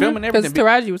everything. Filming everything.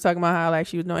 Because Taraji was talking about how like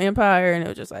she was no Empire, and it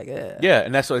was just like yeah,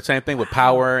 and that's the same thing with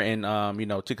Power, and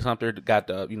Tika Sumpter got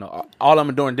the all of them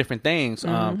are doing different things.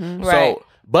 Right. So.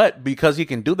 But because he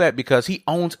can do that, because he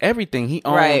owns everything. He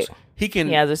owns, he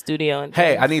has a studio. And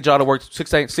hey, I need y'all to work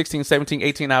 16, 17,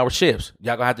 18-hour shifts.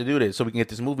 Y'all gonna have to do this so we can get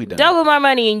this movie done. Double my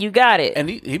money and you got it. And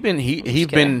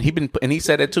he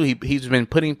said that too. He's been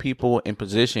putting people in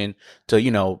position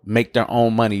to, make their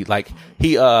own money. Like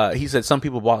he said some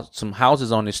people bought some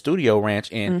houses on his studio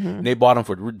ranch and they bought them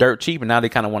for dirt cheap, and now they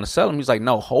kind of want to sell them. He's like,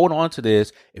 no, hold on to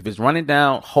this. If it's running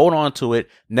down, hold on to it.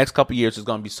 Next couple of years it's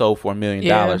gonna be sold for $1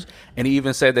 million. And he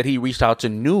even said that he reached out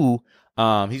to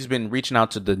he's been reaching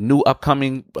out to the new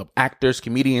upcoming actors,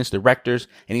 comedians, directors,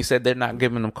 and he said they're not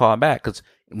giving them call back because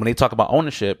when they talk about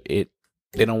ownership,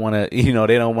 they don't want to,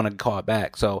 they don't want to call it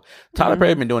back. So Tyler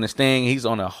Perry been doing his thing. He's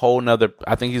on a whole nother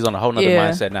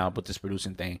mindset now with this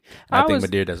producing thing. I think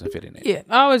Madea doesn't fit in it. Yeah,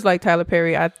 I always liked Tyler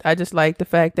Perry. I just like the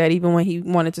fact that even when he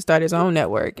wanted to start his own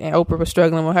network and Oprah was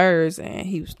struggling with hers and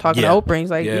he was talking to Oprah and he's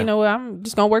like, you know what, I'm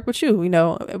just going to work with you,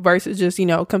 versus just,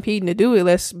 competing to do it.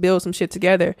 Let's build some shit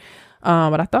together.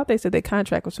 But I thought they said their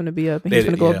contract was going to be up and he's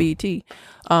going to go on BET. He's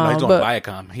on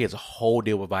Viacom. He has a whole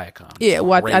deal with Viacom. Yeah,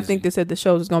 well, I think they said the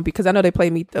shows is going to be, because I know they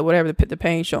played the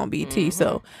Pain show on BET.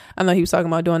 So I know he was talking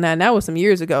about doing that, and that was some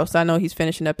years ago. So I know he's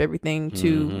finishing up everything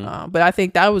too. But I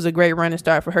think that was a great run and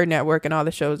start for her network and all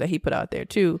the shows that he put out there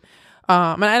too.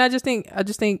 And I just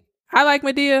think I like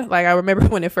Madea. Like, I remember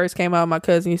when it first came out, my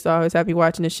cousin used to always have me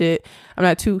watching the shit. I'm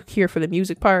not too here for the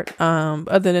music part.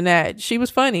 Other than that, she was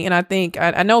funny. And I think,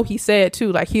 I know he said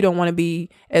too, like, he don't want to be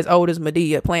as old as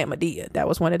Madea playing Madea. That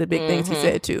was one of the big things he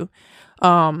said too.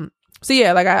 So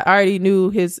yeah, like, I already knew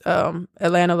his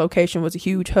Atlanta location was a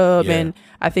huge hub. And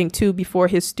I think too, before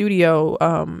his studio,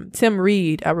 Tim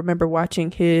Reed, I remember watching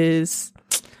his...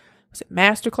 was it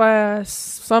masterclass,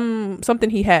 something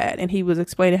he had, and he was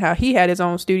explaining how he had his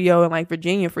own studio in like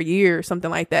Virginia for years,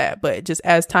 something like that, but just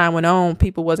as time went on,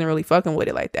 people wasn't really fucking with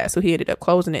it like that, so he ended up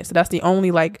closing it. So that's the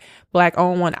only like black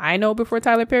owned one I know before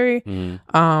Tyler Perry.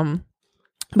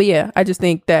 But yeah, I just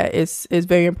think that it's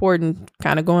very important,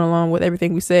 kind of going along with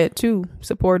everything we said too,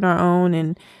 supporting our own,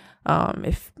 and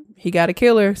if he got a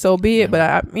killer, so be it. But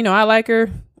I like her.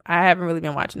 I haven't really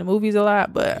been watching the movies a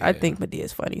lot, but I think Madea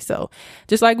is funny. So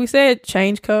just like we said,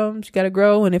 change comes, you got to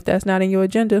grow. And if that's not in your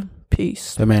agenda,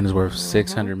 Peace. The man is worth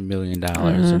 $600 million,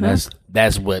 and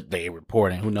that's what they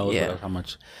reporting. Who knows how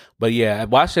much? But yeah, I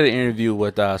watched an interview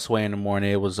with Sway in the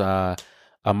Morning. It was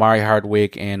Amari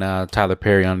Hardwick and Tyler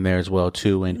Perry on there as well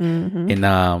too, and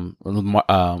Amari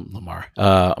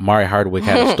Hardwick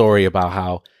had a story about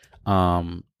how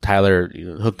Tyler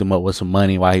hooked him up with some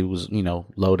money while he was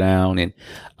low down and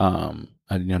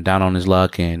down on his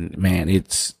luck, and man,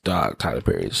 it's Tyler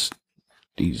Perry's.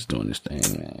 He's doing this thing,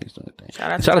 man. He's doing the thing.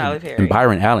 Shout out to Tyler Perry. And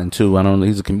Byron Allen, too. I don't know.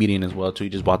 He's a comedian as well, too. He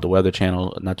just bought the Weather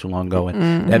Channel not too long ago.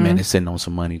 And that man is sitting on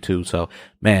some money, too. So,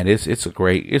 man, it's a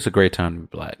great time to be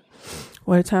black.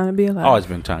 What a time to be alive. Always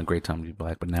been a great time to be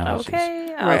black, but now it's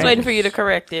okay. I was waiting for you to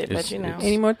correct it, but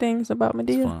Any more things about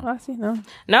Madea? I see.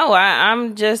 No,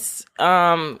 I'm just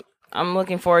I'm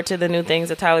looking forward to the new things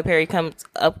that Tyler Perry comes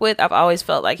up with. I've always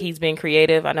felt like he's been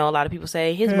creative. I know a lot of people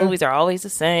say his movies are always the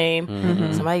same.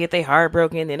 Somebody get their heart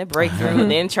broken, then a breakthrough, and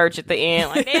then church at the end.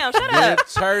 Like, damn, shut up.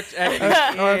 Church at the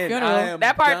end.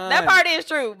 That part is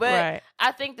true, but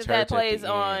I think that plays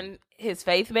on his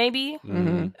faith, maybe.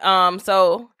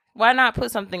 So why not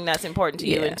put something that's important to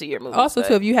you into your movie? Also,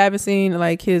 too, if you haven't seen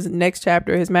like his next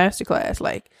chapter, his masterclass,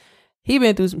 like. He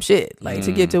been through some shit, like,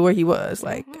 to get to where he was.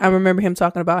 Like, I remember him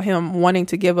talking about him wanting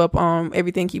to give up on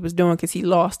everything he was doing because he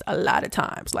lost a lot of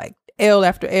times. Like, L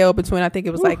after L between, I think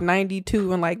it was like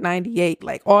 92 and like 98.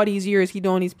 Like, all these years he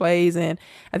doing these plays. And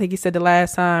I think he said the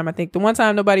last time, I think the one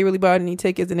time nobody really bought any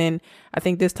tickets. And then I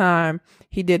think this time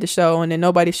he did the show and then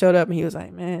nobody showed up. And he was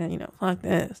like, man, fuck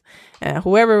this. And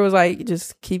whoever was like,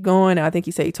 just keep going. And I think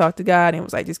he said he talked to God and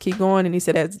was like, just keep going. And he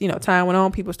said, as time went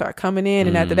on, people start coming in.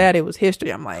 And after that, it was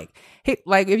history. I'm like,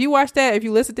 if you watch that, if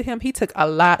you listen to him, he took a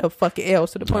lot of fucking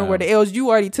L's to the point where the L's you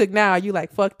already took now, you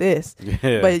like, fuck this.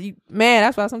 Yeah. But man,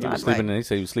 that's why sometimes he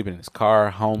said he was sleeping in his car,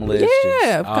 homeless.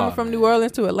 Yeah, coming from New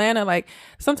Orleans to Atlanta. Like,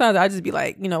 sometimes I just be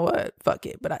like, you know what, fuck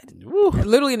it. But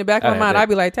literally in the back of my mind, I'd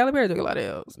be like, Tyler Perry took a lot of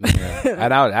L's. Yeah.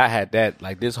 And I had that,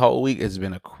 like, this whole week has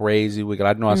been a crazy week.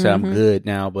 I know I said I'm good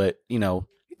now, but you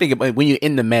think about when you're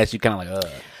in the mess, you kind of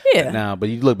like, yeah. Now, but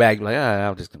you look back, you're like,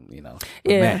 I'll just, yeah.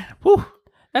 Man, whew.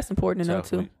 That's important to know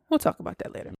too. We'll talk about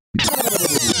that later.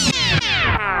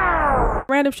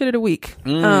 Random shit of the week.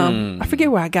 I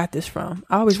forget where I got this from.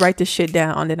 I always write this shit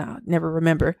down and I'll never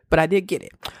remember, but I did get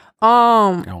it.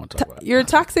 I want to talk about your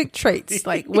toxic traits.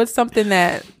 Like, what's something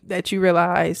that you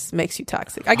realize makes you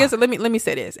toxic? I guess let me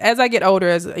say this. As I get older,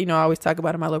 as I always talk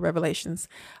about in my little revelations.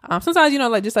 Sometimes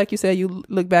like just like you said, you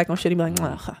look back on shit and be like,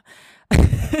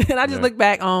 and I just look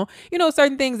back on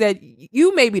certain things that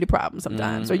you may be the problem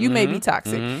sometimes, or you may be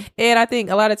toxic. And I think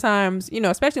a lot of times,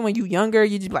 especially when you're younger,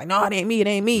 you just be like, no, it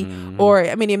ain't me. Or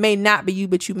it may not be you,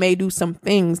 but you may do some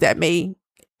things that may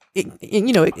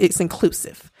it's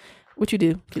inclusive. What you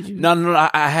do? No.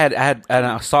 I had, and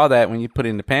I saw that when you put it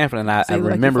in the pamphlet, and I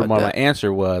remembered what my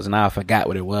answer was, and I forgot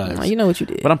what it was. No, you know what you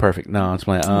did, but I'm perfect. No, I'm just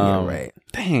playing. Yeah, right.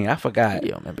 Dang, I forgot. You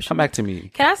don't remember. Come back to me.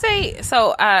 Can I say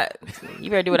so? You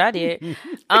better do what I did.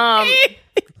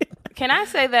 Can I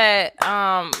say that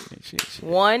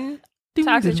one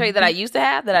toxic trait that I used to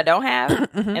have that I don't have,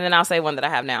 and then I'll say one that I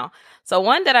have now. So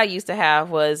one that I used to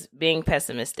have was being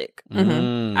pessimistic.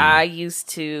 I used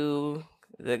to.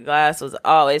 The glass was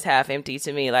always half empty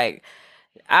to me. Like,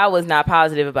 I was not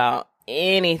positive about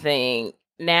anything.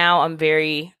 Now I'm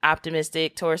very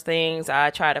optimistic towards things. I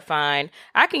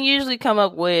can usually come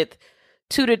up with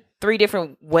 2 to 3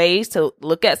 different ways to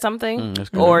look at something,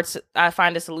 or I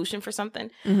find a solution for something.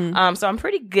 So I'm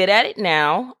pretty good at it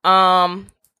now.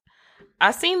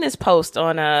 I seen this post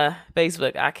on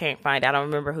Facebook. I can't find it. I don't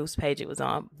remember whose page it was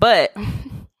on, but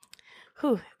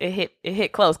it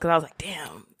hit close because I was like,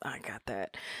 damn. I got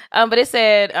that. But it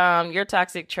said your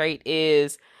toxic trait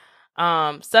is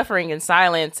suffering in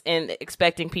silence and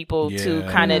expecting people to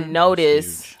kind of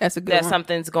notice that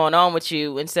something's going on with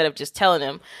you instead of just telling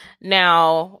them.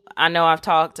 Now, I know I've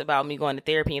talked about me going to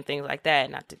therapy and things like that,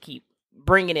 not to keep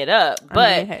bringing it up,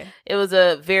 but it was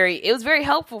very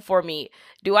helpful for me.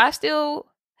 Do I still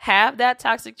have that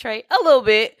toxic trait? A little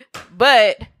bit,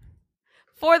 but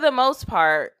for the most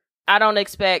part, I don't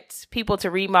expect people to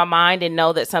read my mind and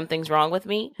know that something's wrong with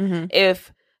me.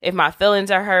 If my feelings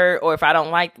are hurt or if I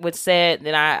don't like what's said,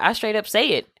 then I straight up say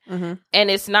it. And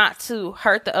it's not to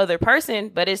hurt the other person,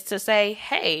 but it's to say,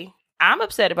 hey, I'm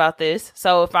upset about this.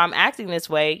 So if I'm acting this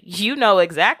way, you know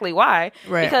exactly why.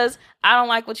 Right. Because I don't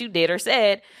like what you did or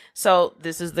said. So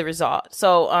this is the result.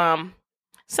 So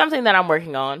something that I'm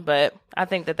working on, but I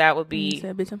think that would be... You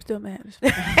said, bitch, I'm still mad.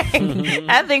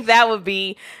 I think that would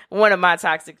be one of my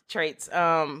toxic traits.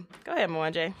 Go ahead,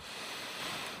 Mwanje.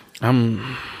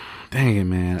 Dang it,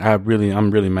 man. I'm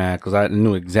really mad because I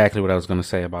knew exactly what I was going to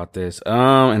say about this.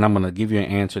 And I'm going to give you an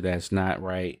answer that's not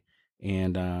right.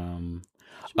 And,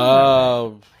 We're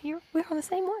on the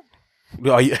same one.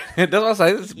 Oh, yeah. That's what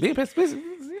I was like. Being pessimistic.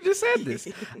 You just said this.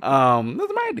 That's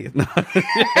my idea.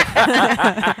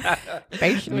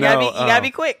 You gotta be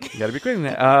quick. You gotta be quick in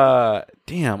that.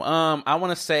 Damn. I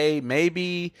want to say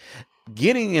maybe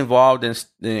getting involved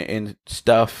in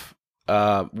stuff.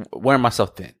 Wearing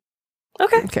myself thin.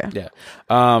 Okay. Yeah.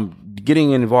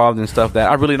 Getting involved in stuff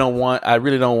that I really don't want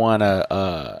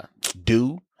to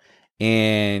do.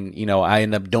 And, I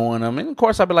end up doing them. And of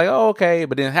course I'll be like, oh, okay.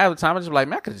 But then half the time I just be like,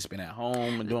 man, I could have just been at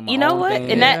home and doing my own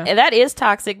thing. And that is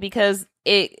toxic because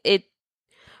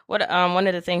one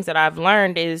of the things that I've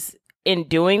learned is in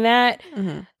doing that,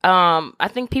 I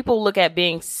think people look at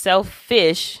being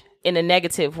selfish in a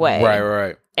negative way.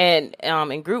 Right. And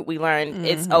in group, we learn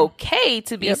it's okay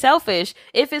to be selfish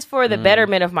if it's for the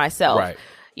betterment of myself. Right.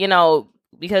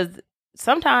 Because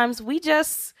sometimes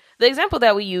the example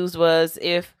that we used was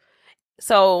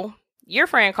so your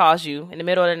friend calls you in the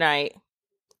middle of the night.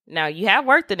 Now you have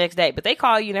work the next day, but they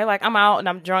call you and they're like, I'm out and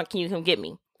I'm drunk. Can you come get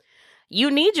me? You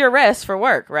need your rest for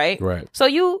work, right? Right. So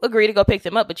you agree to go pick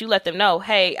them up, but you let them know,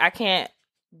 hey, I can't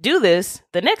do this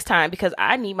the next time because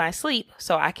I need my sleep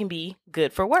so I can be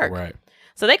good for work. Right.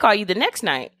 So they call you the next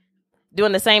night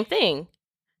doing the same thing.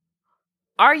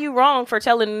 Are you wrong for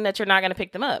telling them that you're not going to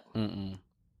pick them up?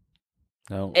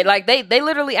 No. And they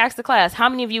literally asked the class, how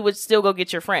many of you would still go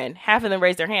get your friend? Half of them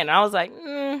raised their hand. And I was like,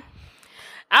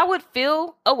 I would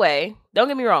feel a way. Don't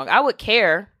get me wrong. I would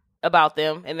care about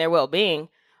them and their well-being,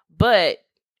 but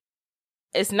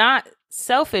it's not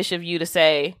selfish of you to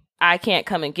say, I can't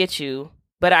come and get you,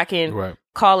 but I can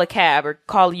call a cab or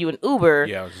call you an Uber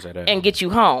and get you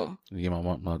home. You get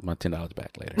my $10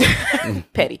 back later.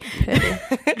 Petty. Very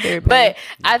petty. But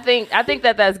I think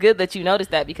that's good that you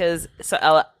noticed that because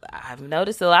I've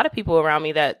noticed a lot of people around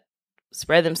me that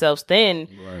spread themselves thin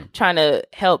trying to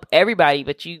help everybody,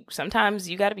 but sometimes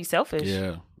you got to be selfish.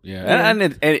 Yeah.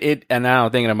 And now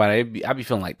I'm thinking about it, I be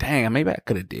feeling like, dang, maybe I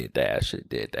could have did that. I should have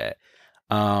did that.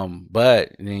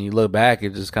 But then you look back,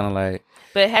 it's just kind of like.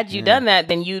 But had you done that,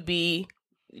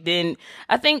 then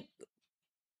I think,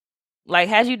 like,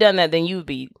 had you done that, then you would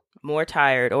be more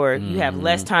tired or you have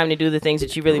less time to do the things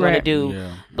that you really want to do,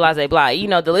 blah, blah, blah.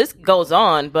 The list goes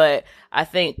on, but I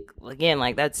think, again,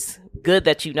 like, that's good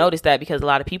that you noticed that because a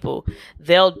lot of people,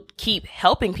 they'll keep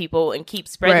helping people and keep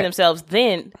spreading themselves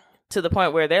thin to the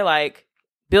point where they're, like,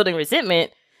 building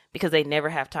resentment because they never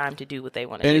have time to do what they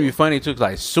want to do. And it'd be funny too, 'cause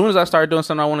like as soon as I start doing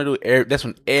something I want to do, that's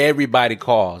when everybody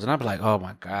calls, and I'd be like, "Oh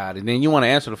my god!" And then you want to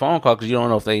answer the phone call because you don't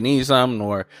know if they need something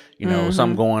or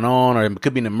something going on, or it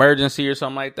could be an emergency or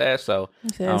something like that. So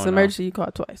it's an emergency. You call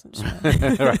it twice. Right.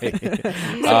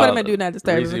 So what am I doing? Not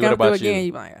disturb? If I come through again,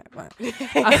 you like,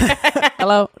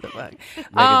 hello. Making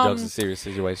jokes in serious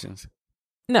situations.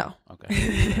 No.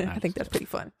 Okay. I think that's pretty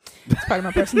fun. It's part of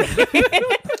my personality.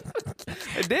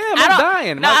 Damn, I'm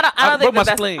dying. I don't think my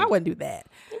spleen. I wouldn't do that.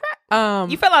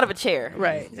 You fell out of a chair.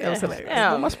 Right. That was hilarious.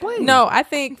 Yeah. My spleen. No, I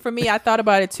think for me, I thought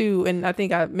about it too, and I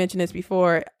think I mentioned this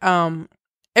before.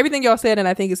 Everything y'all said, and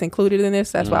I think it's included in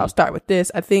this. That's why I'll start with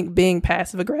this. I think being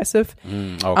passive aggressive.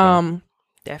 Okay.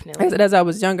 Definitely. As I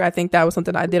was younger, I think that was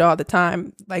something I did all the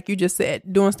time. Like you just said,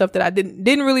 doing stuff that I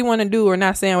didn't really want to do or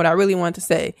not saying what I really wanted to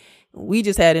say. We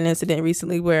just had an incident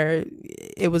recently where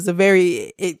it was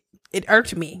it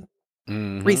irked me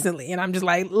recently. And I'm just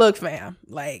like, look, fam,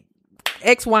 like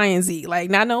X, Y, and Z. Like,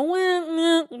 not no,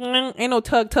 ain't no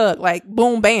tug, like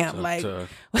boom, bam. Like,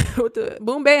 with the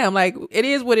boom, bam. Like, it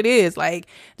is what it is. Like,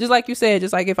 just like you said,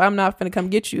 just like if I'm not finna come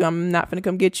get you, I'm not finna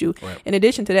come get you. Right. In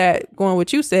addition to that, going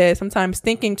what you said, sometimes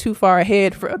thinking too far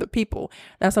ahead for other people.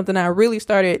 That's something I really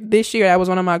started this year. That was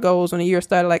one of my goals when the year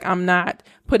started. Like, I'm not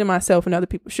putting myself in other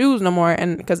people's shoes no more.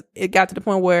 And because it got to the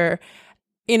point where,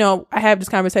 I have this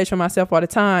conversation with myself all the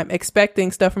time,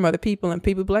 expecting stuff from other people, and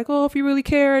people be like, oh, if you really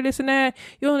care, this and that,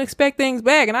 you don't expect things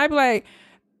back. And I'd be like,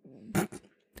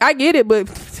 I get it, but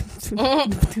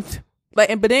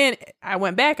but then I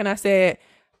went back and I said,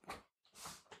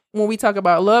 when we talk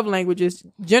about love languages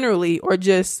generally, or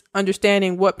just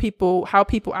understanding how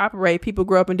people operate, people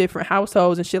grow up in different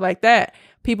households and shit like that.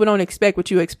 People don't expect what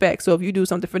you expect. So if you do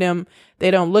something for them, they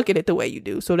don't look at it the way you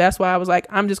do. So that's why I was like,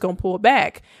 I'm just going to pull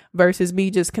back versus me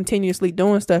just continuously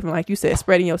doing stuff. And like you said,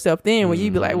 spreading yourself thin where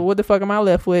you be like, well, what the fuck am I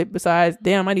left with besides,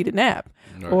 damn, I need a nap.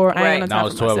 Right. Or I ain't now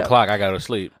it's 12 o'clock. I got to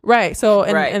sleep. Right. So,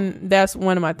 and that's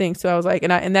one of my things. So I was like,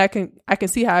 I can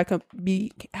see how it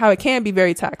can be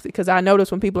very toxic, because I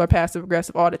notice when people are passive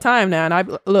aggressive all the time now, and I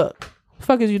look, the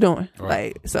fuck is you doing?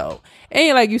 Right. Like, so,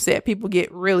 and like you said, people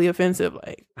get really offensive.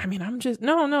 Like, I mean, I'm just,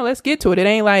 no, let's get to it. It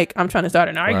ain't like I'm trying to start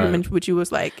an argument with you.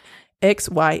 It's like X,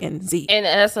 Y, and Z. And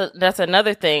that's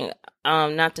another thing.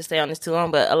 Not to stay on this too long,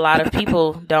 but a lot of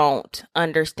people don't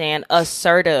understand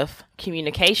assertive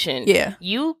communication. Yeah.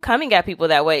 You coming at people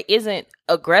that way isn't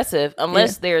aggressive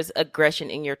unless there's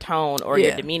aggression in your tone or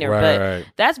your demeanor. But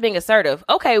that's being assertive.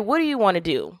 Okay, what do you want to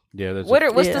do? Yeah.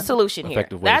 What's the solution here?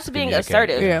 That's being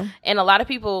assertive. Yeah. And a lot of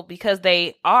people, because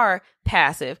they are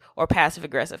passive or passive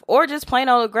aggressive or just plain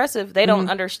old aggressive, they don't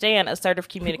understand assertive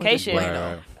communication.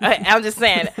 I'm just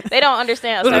saying, they don't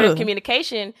understand assertive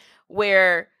communication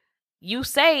where you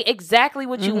say exactly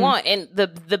what you want. And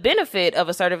the benefit of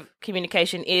assertive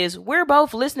communication is we're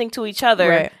both listening to each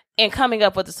other and coming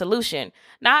up with a solution,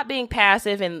 not being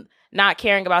passive and not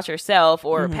caring about yourself,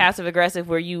 or passive aggressive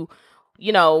where you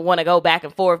want to go back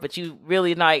and forth, but you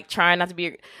really like trying not to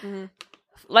be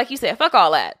like you said, fuck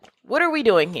all that. What are we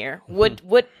doing here? What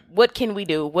can we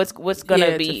do? What's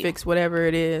gonna be to fix whatever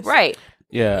it is? Right.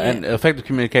 Yeah, and effective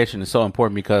communication is so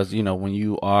important because,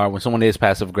 when someone is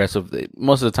passive aggressive,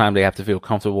 most of the time they have to feel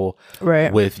comfortable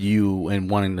with you and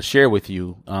wanting to share with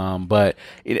you. But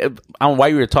while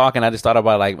you were talking, I just thought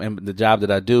about like the job that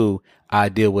I do. I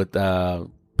deal with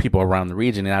people around the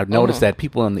region, and I've noticed that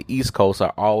people on the East Coast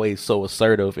are always so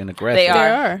assertive and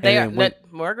aggressive. They are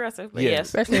more aggressive. But yes,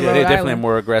 especially they're definitely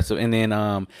more aggressive.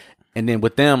 And then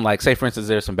with them, like, say, for instance,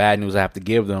 there's some bad news I have to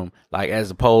give them, like, as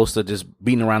opposed to just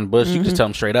beating around the bush, you just tell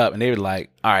them straight up. And they were like,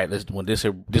 all right, this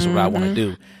is what I want to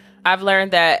do. I've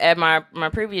learned that at my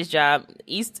previous job,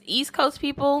 East Coast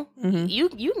people, you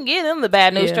can give them the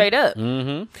bad news straight up.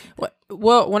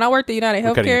 Well, when I worked at United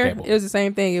Healthcare, it was the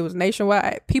same thing. It was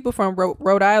nationwide. People from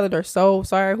Rhode Island are so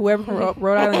sorry. Whoever from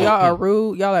Rhode Island, y'all are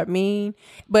rude. Y'all are mean.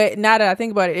 But now that I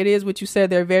think about it, it is what you said.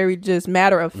 They're very just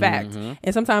matter of fact.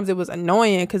 And sometimes it was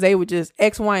annoying because they would just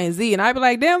X, Y, and Z. And I'd be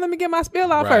like, damn, let me get my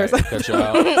spill out first. Cut you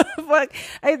out. Fuck.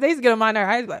 They used to get on my nerves.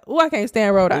 I was like, oh, I can't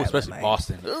stand Rhode Island. Especially like,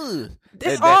 Boston. Ugh.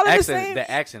 It's all accent, the same.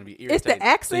 The accent be irritating. It's the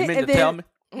accent. So you meant and to then, tell me?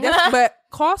 but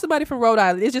call somebody from Rhode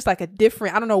Island. It's just like a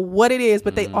different, I don't know what it is,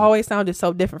 but they always sounded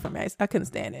so different from me. I couldn't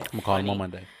stand it. I'm going to call them on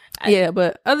Monday. Yeah,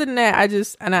 but other than that,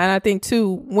 I think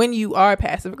too, when you are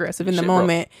passive aggressive in the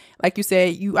moment, like you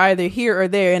said, you either here or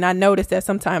there. And I noticed that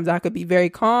sometimes I could be very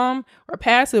calm or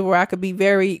passive, or I could be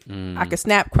very, I could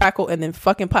snap, crackle, and then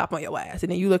fucking pop on your ass.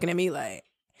 And then you looking at me like,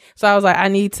 so I was like, I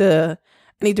need to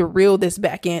reel this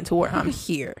back in to where I'm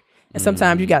here. And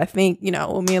sometimes you got to think, me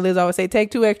and Liz always say,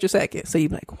 take 2 extra seconds. So you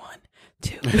be like, 1,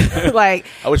 2. Like,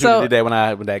 I wish we did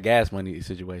that with that gas money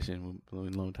situation a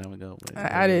long time ago.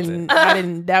 I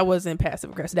didn't. That wasn't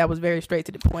passive aggressive. That was very straight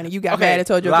to the point. And you got mad and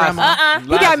told your grandma. He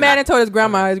got mad and told his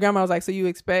grandma. His grandma was like, so you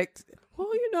expect? Well,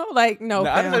 no. I didn't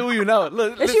know who you know.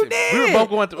 Look, yes, you did. We were both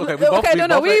going through. We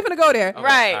ain't gonna go there. Okay,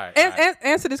 right. All right.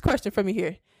 Answer this question for me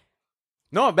here.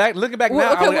 No, looking back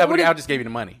now, I just gave you the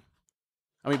money.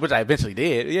 I mean, which I eventually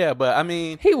did, yeah. But I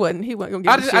mean, he wasn't gonna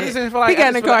get shit. I just didn't feel like he got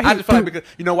in the car. I just feel like because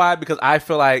you know why? Because I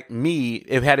feel like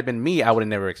if had it been me, I would have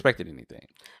never expected anything.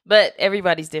 But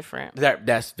everybody's different.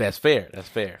 That's fair. That's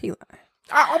fair. He lied.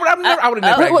 I would have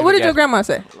never. What did your grandma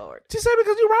say? Lord, she said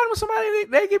because you're riding with somebody,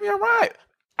 they give you a ride.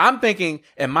 I'm thinking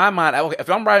in my mind, okay, if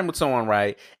I'm riding with someone,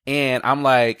 right, and I'm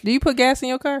like, do you put gas in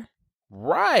your car?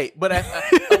 Right, but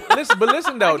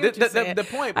listen though, the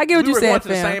point. I get what you're saying,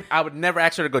 fam. I would never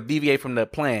ask her to go deviate from the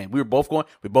plan. We both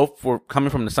were coming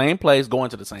from the same place, going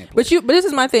to the same place. But this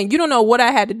is my thing. You don't know what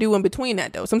I had to do in between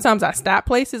that though. Sometimes I stop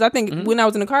places. I think when I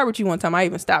was in the car with you one time, I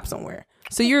even stopped somewhere.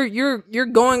 So you're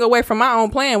going away from my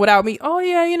own plan without me. Oh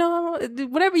yeah,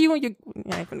 whatever you want.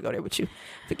 I ain't gonna go there with you.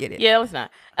 Forget it. Yeah, let's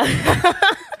not.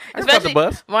 Especially the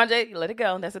bus. Monjay, let it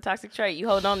go. That's a toxic trait. You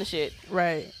hold on to shit.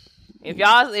 Right. If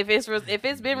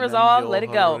it's been resolved, let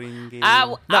it go.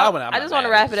 I just want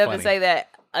to wrap it up and say that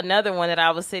another one that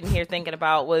I was sitting here thinking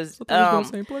about was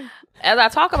as I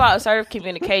talk about assertive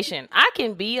communication, I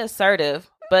can be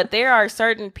assertive, but there are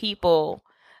certain people,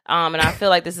 and I feel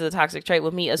like this is a toxic trait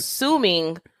with me,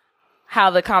 assuming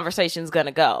how the conversation's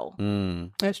gonna go.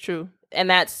 That's true, and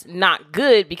that's not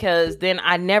good because then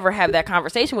I never have that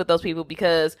conversation with those people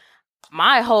because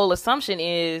my whole assumption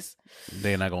is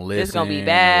they're not gonna listen. It's gonna be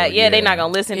bad. Yeah, they're not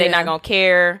gonna listen. They're not gonna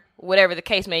care. Whatever the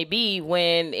case may be.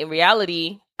 When in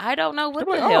reality, I don't know what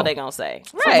the hell they're gonna say.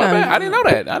 Right. I didn't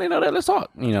know that. Let's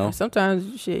talk.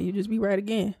 Sometimes shit, you just be right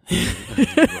again.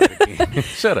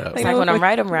 Shut up. It's like when I'm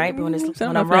right, I'm right. But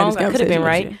when I'm wrong, I could have been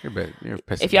right.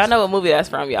 If y'all know what movie that's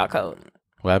from, y'all code.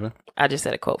 What happened? I just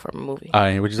said a quote from a movie.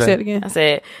 What'd you say? Say it again. I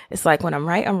said it's like when I'm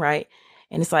right, I'm right,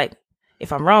 and it's like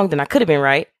if I'm wrong, then I could have been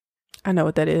right. I know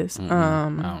what that is. I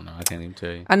don't know. I can't even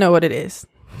tell you. I know what it is.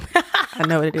 I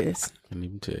know what it is. Can't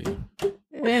even tell you.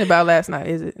 It ain't about last night,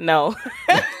 is it? No.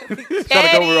 Try to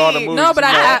go over all the movies. No, but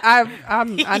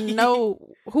you know. I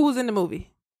know who's in the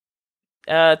movie.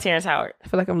 Terrence Howard. I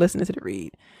feel like I'm listening to the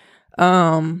read.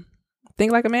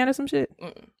 Think Like a Man or some shit.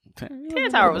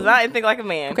 Terrence Howard was not in Think Like a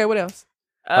Man. Okay, what else?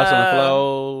 Hustle and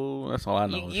Flow. That's all I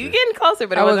know. You getting closer,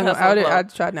 but it wasn't Hustle and Flow. I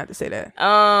tried not to say that.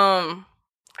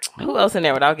 Who else in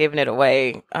there without giving it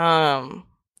away?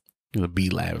 You're a B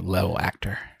level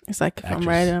actor. It's like if I'm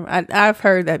right. I've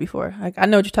heard that before. Like I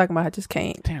know what you're talking about. I just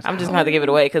can't. I'm just gonna have to give it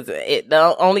away because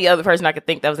the only other person I could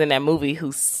think that was in that movie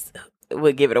who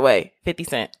would give it away, 50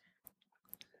 Cent.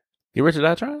 You Richard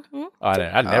I Trying? Mm-hmm. Oh,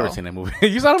 I've never seen that movie.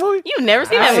 You saw the movie? You've never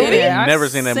seen that movie? I've never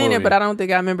seen that movie. It, but I don't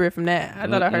think I remember it from that. I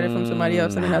thought I heard it from somebody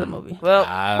else in another movie. Well,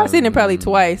 I've seen it probably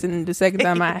twice, and the second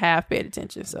time I half paid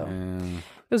attention. So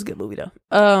it was a good movie though.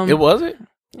 It was it?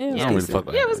 Yeah, it was I don't really fuck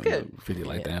with it was good. 50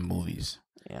 like that in movies.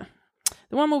 Yeah.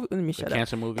 The one movie. Let me shut up.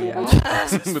 Cancer movie. Yeah.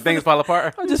 When things fall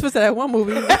apart. I'm just supposed to that one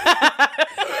movie.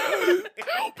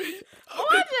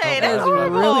 That's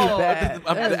horrible. Really bad.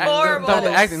 That's horrible.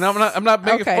 I'm not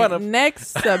making fun of. Next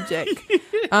subject.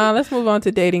 Let's move on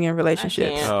to dating and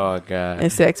relationships. Oh god.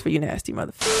 And sex for you nasty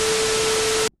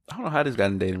motherfucker. I don't know how this got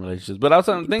in dating relationships, but I was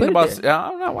thinking about. I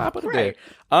don't know why I put it there.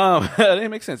 That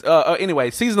didn't make sense.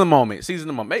 Anyway, seize the moment.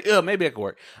 Maybe that could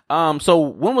work. So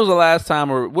when was the last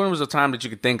time, or when was the time that you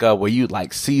could think of where you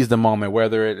like seize the moment?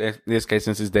 Whether in this case,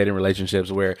 since it's dating relationships,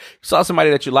 where you saw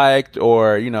somebody that you liked,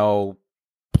 or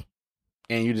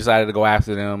and you decided to go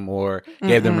after them, or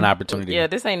gave them an opportunity. Yeah,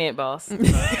 this ain't it, boss. No,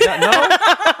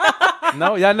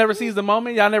 y'all never seized the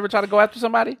moment. Y'all never try to go after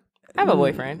somebody. I have a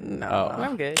boyfriend. No,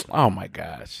 I'm good. Oh my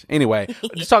gosh. Anyway,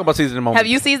 just talk about seizing the moment. Have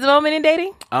you seized the moment in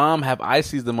dating? Have I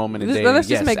seized the moment in dating? Let's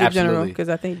just make it absolutely. general, because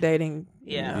I think dating.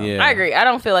 Yeah. Yeah, I agree. I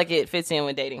don't feel like it fits in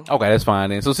with dating. Okay, that's fine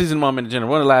then. So seizing the moment in general.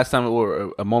 When the last time,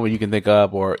 or a moment you can think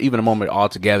of, or even a moment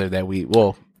altogether that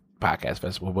podcast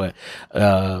festival, but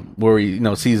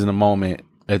where seizing the moment.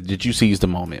 Did you seize the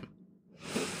moment?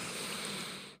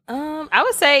 I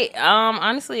would say,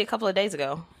 honestly, a couple of days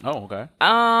ago. Oh, okay.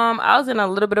 I was in a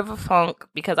little bit of a funk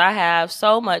because I have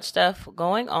so much stuff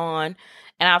going on,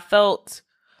 and I felt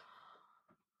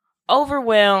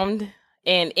overwhelmed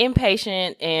and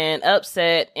impatient and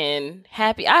upset and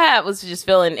happy. I was just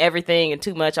feeling everything and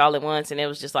too much all at once, and it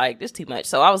was just like, this too much.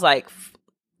 So I was like,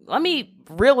 let me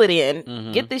reel it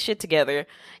in, get this shit together.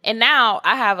 And now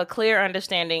I have a clear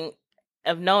understanding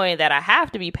of knowing that I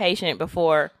have to be patient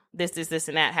before this,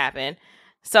 and that happen.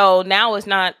 So now it's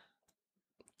not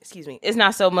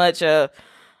so much I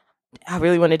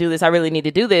really want to do this, I really need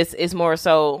to do this. It's more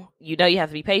so, you have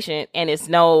to be patient, and it's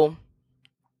no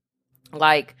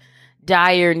like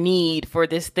dire need for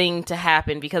this thing to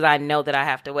happen because I know that I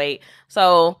have to wait.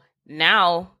 So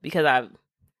now, because I,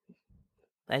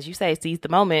 as you say, seized the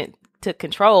moment, took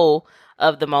control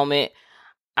of the moment,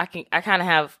 I kind of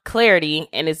have clarity,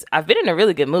 and I've been in a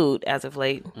really good mood as of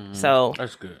late. So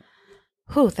that's good.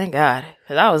 Whew, thank God,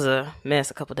 because I was a mess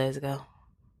a couple days ago.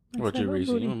 What you reach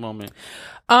in a moment?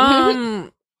 I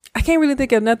can't really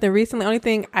think of nothing recently. Only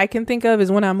thing I can think of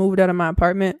is when I moved out of my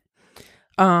apartment.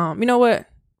 You know what?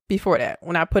 Before that,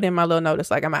 when I put in my little notice,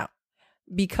 like I'm out,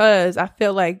 because I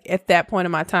felt like at that point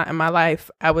in my time in my life,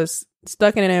 I was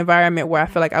stuck in an environment where I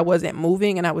feel like I wasn't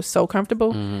moving, and I was so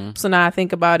comfortable. So now I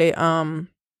think about it.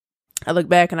 I look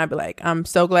back and I'd be like, I'm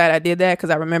so glad I did that,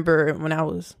 because I remember when I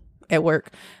was at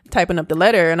work typing up the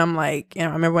letter, and I'm like, I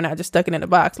remember when I just stuck it in the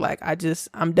box, like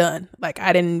I'm done. Like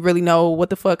I didn't really know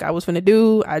what the fuck I was finna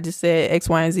do. I just said X,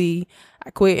 Y, and Z. I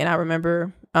quit. And I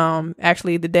remember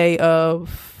actually the day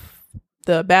of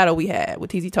the battle we had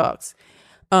with TZ Talks,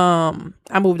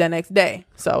 I moved that next day.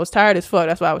 So I was tired as fuck.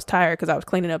 That's why I was tired, because I was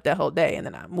cleaning up that whole day, and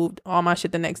then I moved all my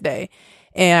shit the next day.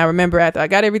 And I remember after I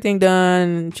got everything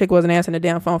done, chick wasn't answering the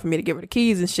damn phone for me to give her the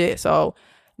keys and shit. So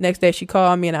next day she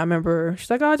called me, and I remember she's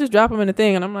like, "Oh, I'll just drop them in the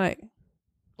thing." And I'm like,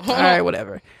 all right,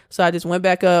 whatever. So I just went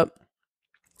back up,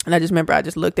 and I just remember I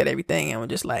just looked at everything and was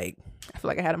just like, I feel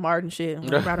like I had a Martin shit. I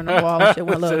went right on the wall and shit.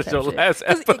 One love type shit. Last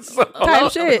episode.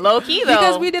 Type shit. Low key though.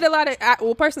 Because we did a lot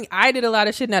of, personally, I did a lot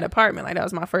of shit in that apartment. Like that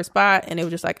was my first spot, and it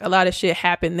was just like a lot of shit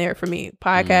happened there for me.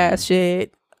 Podcast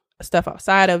shit, stuff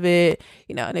outside of it,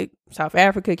 South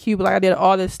Africa, Cuba. Like I did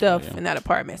all this stuff in that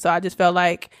apartment. So I just felt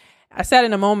like I sat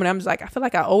in a moment. I'm just like, I feel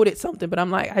like I owed it something, but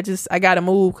I'm like, I got to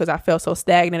move, because I felt so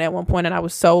stagnant at one point, and I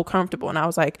was so comfortable. And I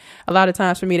was like, a lot of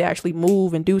times for me to actually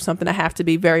move and do something, I have to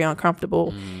be very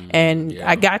uncomfortable.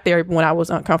 I got there when I was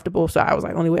uncomfortable. So I was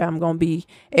like, only way I'm going to be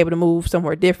able to move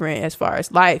somewhere different as far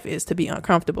as life is to be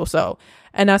uncomfortable. So,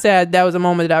 and I said that was a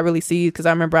moment that I really seized, because I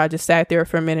remember I just sat there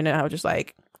for a minute, and I was just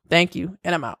like thank you,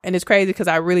 and I'm out. And it's crazy because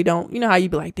I really don't, you know how you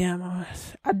be like, damn, I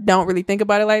don't really think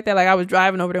about it like that. Like I was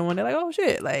driving over there one day, like, oh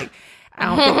shit, like I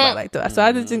don't think about it like that. So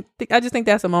I just think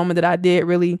that's a moment that I did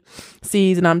really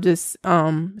seize, and I'm just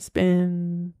it's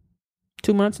been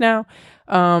 2 months now.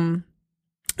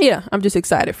 Yeah, I'm just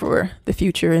excited for the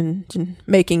future and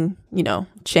making, you know,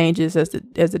 changes as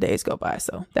the days go by.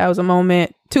 So that was a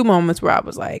moment, 2 moments where I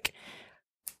was like,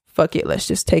 fuck it, let's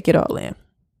just take it all in.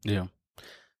 Yeah.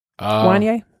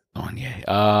 Wanye?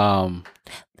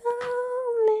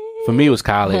 For me, it was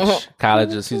college.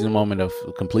 College, a season moment of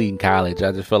completing college.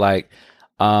 I just feel like,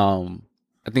 I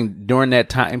think during that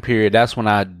time period, that's when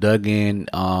I dug in,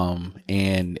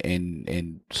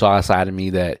 and saw a side of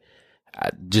me that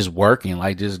just working,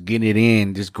 like just getting it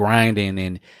in, just grinding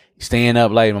and staying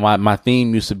up late. My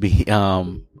theme used to be,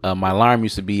 my alarm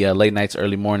used to be Late Nights,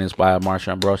 Early Mornings by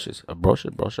Marsha Ambrosius.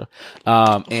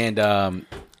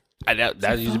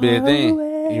 That used to be the thing.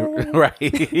 Right.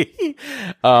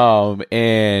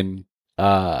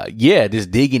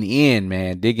 Just digging in,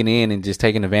 man, and just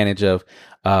taking advantage of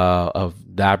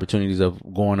the opportunities of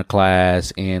going to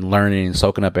class and learning and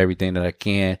soaking up everything that I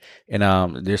can.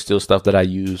 And there's still stuff that I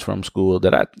use from school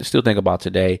that I still think about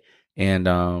today. And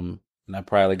I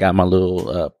probably got my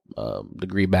little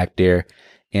degree back there.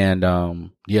 And so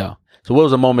what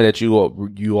was a moment that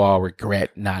you all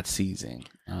regret not seizing?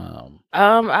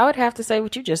 I would have to say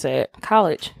what you just said,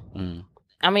 college.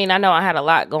 I mean, I know I had a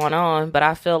lot going on, but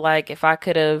I feel like if I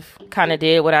could have kind of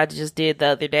did what I just did the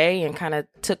other day and kind of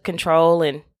took control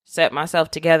and set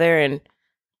myself together and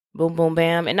boom, boom,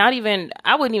 bam. And I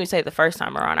wouldn't even say the first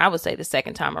time around. I would say the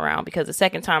second time around, because the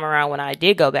second time around when I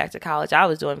did go back to college, I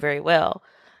was doing very well.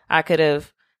 I could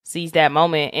have seized that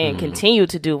moment and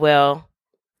continued to do well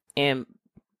and,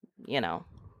 you know,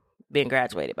 been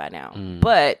graduated by now.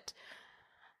 But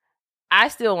I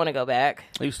still want to go back.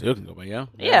 You still can go back, yeah.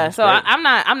 Yeah, so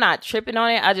I'm not tripping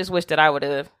on it. I just wish that I would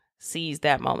have seized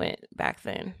that moment back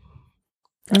then.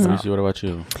 What about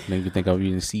you? Maybe you think of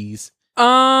using Caesar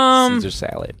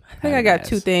salad. I think I got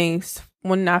two things.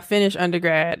 When I finished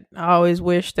undergrad, I always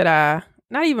wished that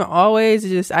not even always,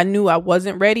 just I knew I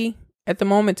wasn't ready at the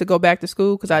moment to go back to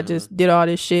school because I just did all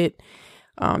this shit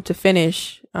to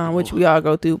finish, which we all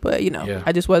go through, but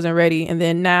I just wasn't ready. And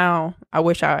then now I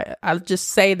wish I just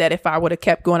say that if I would have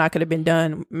kept going, I could have been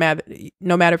done,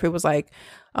 no matter if it was like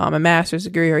a master's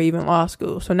degree or even law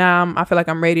school. So now I feel like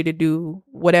I'm ready to do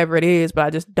whatever it is, but I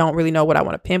just don't really know what I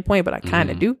want to pinpoint, but I kind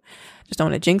of do. Just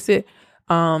don't want to jinx it.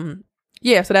 So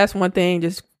that's one thing,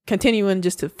 just continuing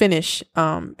just to finish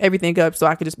everything up so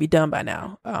I could just be done by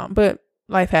now. But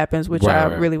life happens, which I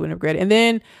really wouldn't regret it. And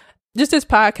then just this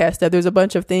podcast stuff, there's a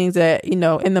bunch of things that,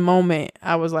 in the moment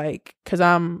I was like, cause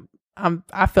I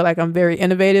feel like I'm very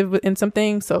innovative in some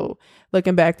things. So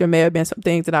looking back, there may have been some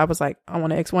things that I was like, I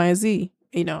want X, Y, and Z,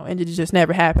 and it just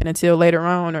never happened until later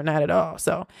on or not at all.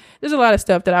 So there's a lot of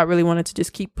stuff that I really wanted to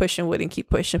just keep pushing with and keep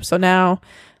pushing. So now,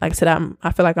 like I said,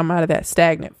 I feel like I'm out of that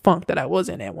stagnant funk that I was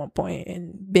in at one point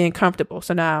and being comfortable.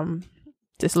 So now I'm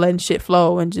just letting shit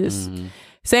flow and just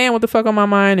saying what the fuck on my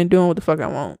mind and doing what the fuck I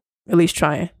want, at least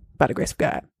trying. By the grace of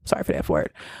God. Sorry for that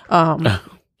word.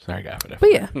 Sorry, God, for that.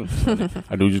 But yeah.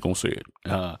 I knew you was going to say it.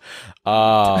 I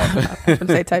was going to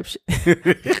say type shit. I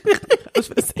was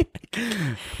going to say.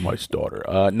 My daughter.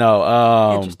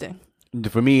 No. Interesting.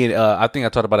 For me, I think I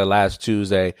talked about it last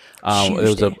Tuesday. It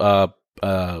was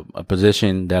a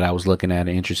position that I was looking at and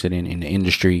interested in the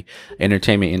industry,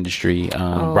 entertainment industry,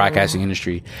 broadcasting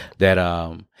industry, that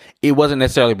it wasn't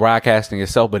necessarily broadcasting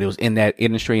itself, but it was in that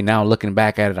industry. Now looking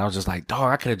back at it, I was just like,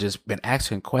 dog, I could have just been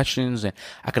asking questions, and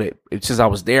I could have, since I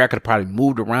was there, I could have probably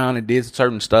moved around and did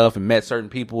certain stuff and met certain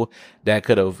people that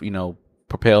could have,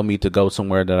 propelled me to go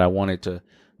somewhere that I wanted to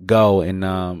go. And,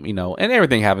 and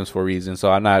everything happens for a reason.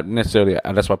 So I'm not necessarily,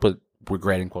 that's why I put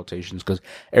regret in quotations, because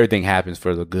everything happens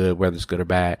for the good, whether it's good or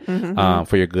bad,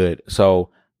 for your good. So,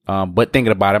 but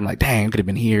thinking about it, I'm like, dang, could have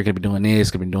been here, could have been doing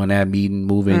this, could have been doing that, meeting,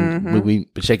 moving,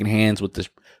 shaking hands with the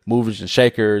movers and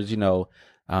shakers,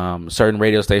 certain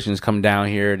radio stations come down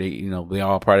here. They, they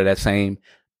all part of that same,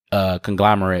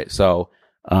 conglomerate. So,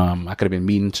 I could have been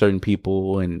meeting certain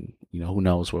people, and, who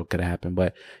knows what could have happened,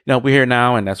 but, we're here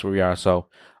now, and that's where we are. So,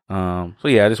 I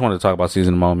just wanted to talk about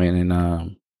season moment, and,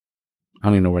 I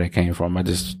don't even know where that came from. I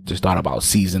just thought about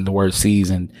the word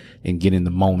season, and getting the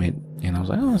moment. And I was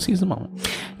like, oh, seize the moment.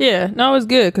 Yeah, no, it's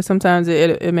good, because sometimes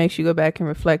it makes you go back and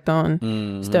reflect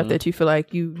on stuff that you feel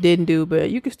like you didn't do, but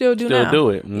you can still do now. Still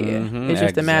do it. Yeah, it's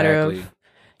just a matter of,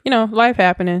 life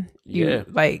happening. Yeah.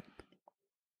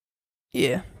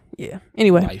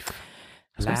 Anyway. Life.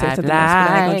 So I'm saying something else,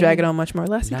 but I ain't gonna drag it on much more.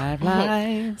 Less.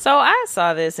 So I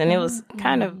saw this and it was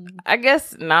kind of, I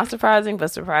guess, not surprising, but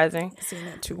surprising. I've seen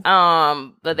that too.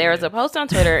 But there was a post on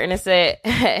Twitter and it said,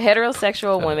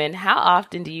 heterosexual women, how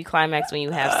often do you climax when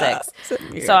you have sex?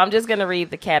 So I'm just gonna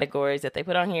read the categories that they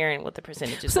put on here and what the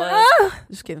percentages was.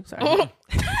 Just kidding. Sorry.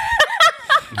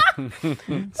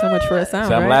 So much for a sound.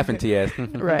 So I'm right? laughing, TS.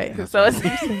 Right. So it's,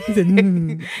 He said,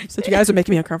 so you guys are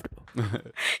making me uncomfortable.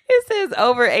 it says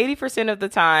over 80% of the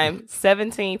time,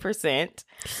 17%.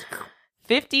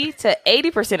 50 to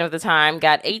 80% of the time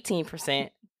got 18%.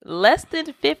 Less than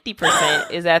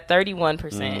 50% is at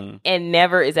 31%, and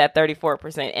never is at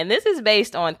 34%. And this is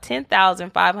based on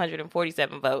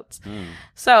 10,547 votes.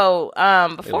 So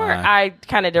before I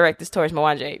kind of direct this towards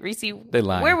Mwanje, Reese,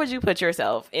 where would you put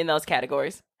yourself in those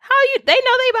categories? How you? They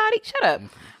know they body. Shut up.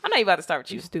 I know you about to start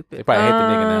with you. Stupid. They probably hit the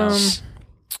nigga now.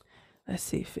 Let's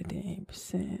see,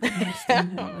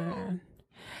 58%.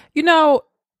 You know,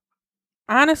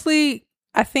 honestly,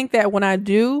 I think that when I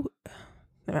do,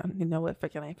 you know what?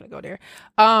 Fuck, I ain't gonna go there.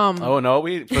 Oh no,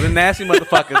 for the nasty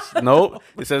motherfuckers. Nope,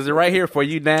 it says it right here for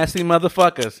you nasty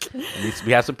motherfuckers.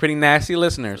 We have some pretty nasty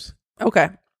listeners. Okay.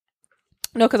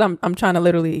 No, because I'm trying to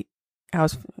literally. I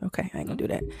was okay. I ain't gonna do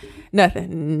that.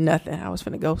 Nothing. I was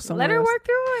finna go somewhere. Let her else. work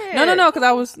through it. No, because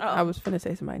I was finna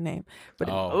say somebody's name, but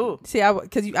see,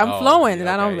 because I'm flowing and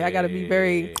I gotta be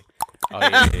very. Oh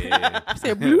yeah.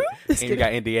 Said, bloop. And you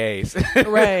got NDAs,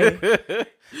 right?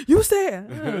 You said.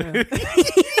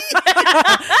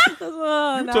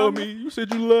 You told me. You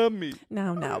said you love me.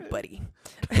 Now, buddy.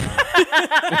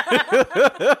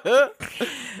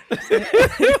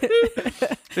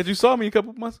 Said you saw me a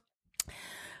couple months.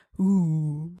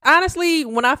 Ooh. Honestly,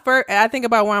 when I think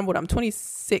about where I'm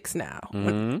 26 now.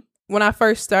 When I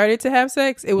first started to have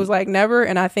sex, it was like never,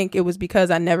 and I think it was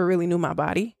because I never really knew my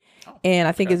body. And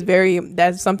I think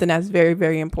that's something that's very,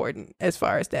 very important as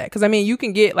far as that. Because, I mean, you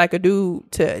can get like a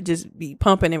dude to just be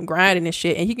pumping and grinding and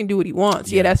shit, and he can do what he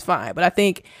wants. Yeah, that's fine. But I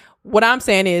think what I'm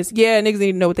saying is, niggas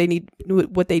need to know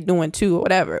what they doing too or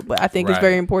whatever. But I think it's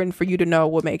very important for you to know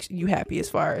what makes you happy as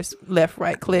far as left,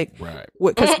 right, click. Right.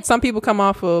 Because some people come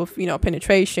off of,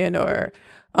 penetration or,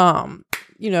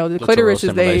 the clitoris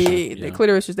is the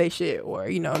clitoris is they shit, or,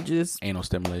 just anal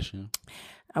stimulation.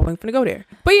 I wasn't gonna go there.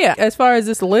 But yeah, as far as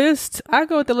this list, I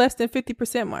go with the less than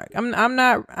 50% mark. I'm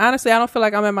not, honestly, I don't feel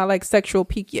like I'm at my like sexual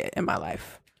peak yet in my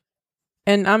life.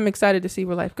 And I'm excited to see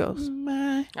where life goes.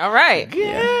 All right.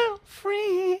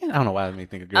 Girlfriend. I don't know why I made me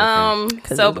think of girlfriend.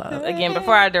 So again,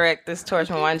 before I direct this towards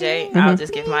Mwanje, I'll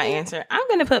just give my answer. I'm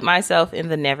going to put myself in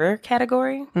the never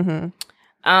category.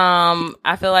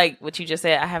 I feel like what you just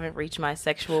said, I haven't reached my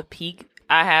sexual peak.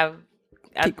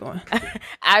 Keep going.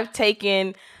 I've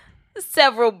taken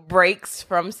several breaks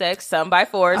from sex, some by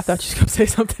force. I thought you were going to say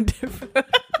something different.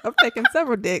 I've taken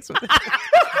several dicks with it.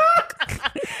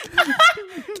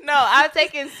 No, I've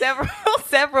taken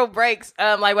several breaks.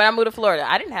 Like when I moved to Florida,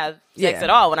 I didn't have sex at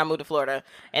all when I moved to Florida,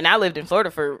 and I lived in Florida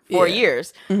for 4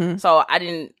 years. So I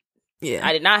did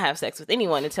not have sex with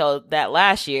anyone until that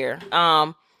last year.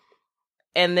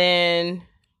 And then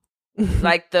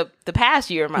like the past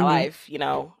year of my life,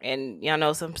 and y'all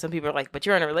know some people are like, but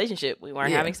you're in a relationship. We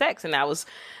weren't having sex, and that was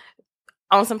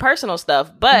on some personal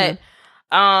stuff. But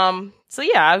so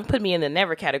yeah, I would put me in the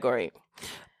never category.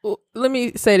 Well, let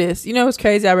me say this. It's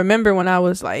crazy. I remember when I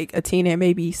was like a teenager,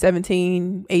 maybe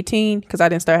 17, 18, because I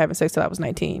didn't start having sex till I was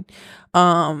 19.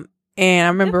 And I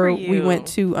remember we went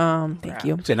to, thank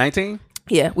you. You said 19?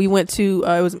 Yeah, we went to,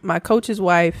 it was my coach's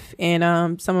wife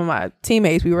and some of my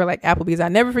teammates. We were like Applebee's. I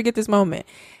never forget this moment.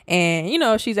 And,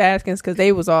 she's asking because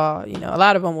they was all, a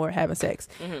lot of them were having sex,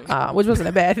 which wasn't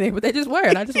a bad thing, but they just were.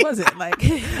 And I just wasn't like.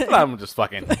 A lot of them just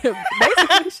fucking. Basically,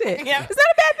 shit. Yeah. It's not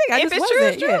a bad thing. I just wasn't.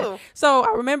 It's true. So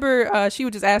I remember she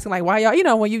was just asking like, why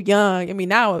y'all, when you young, I mean,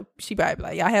 now she probably be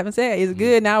like, y'all having sex. It's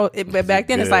good now. But back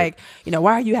then it's like,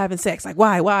 why are you having sex? Like,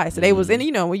 why? So they was, and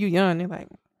when you young, they're like,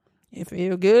 it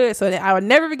feel good. So I would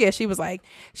never forget. She was like,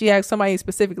 she asked somebody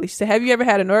specifically, she said, have you ever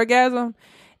had an orgasm?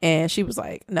 And she was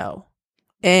like, no.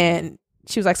 And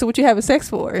she was like, so what you having sex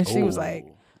for? And she was like,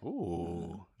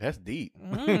 ooh, that's deep.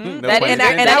 And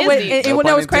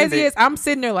what was crazy is I'm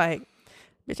sitting there like,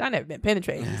 bitch, I never been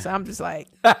penetrated. So I'm just like,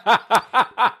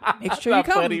 make sure you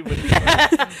come. But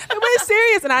it's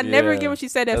serious. And I never get when she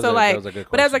said that. So like,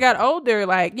 but as I got older,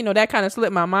 like, that kind of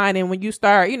slipped my mind. And when you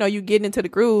start, you getting into the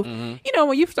groove,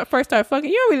 when you first start fucking,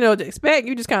 you don't really know what to expect.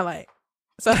 You just kind of like,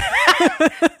 so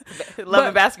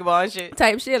loving basketball and shit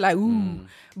type shit, like ooh.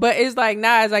 But it's like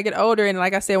now as I get older, and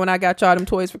like I said, when I got y'all them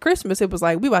toys for Christmas, it was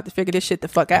like we about to figure this shit the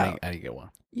fuck out. I didn't get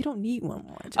one. You don't need one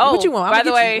more. Oh, what you want? by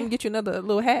the way, I'm gonna get you another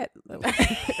little hat,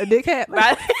 a dick hat,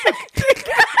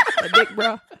 a dick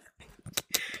bra.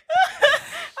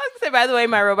 I was gonna say, by the way,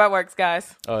 my robot works,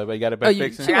 guys. Oh, but you got it back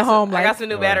fixing? I got some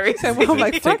new batteries. Said, well, I'm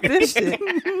like, fuck this shit.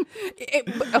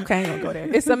 Okay, I ain't gonna go there.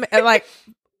 It's like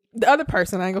the other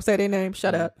person. I ain't gonna say their name.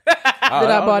 Shut up. That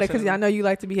I bought it because I know you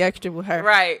like to be extra with her.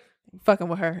 Right. Fucking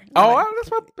with her. Oh, like,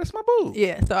 that's my boo.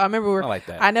 Yeah. So I remember I like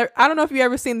that. I don't know if you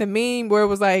ever seen the meme where it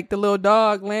was like the little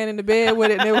dog laying in the bed with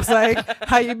it, and it was like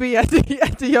how you be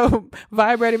after your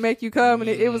vibrator make you come, and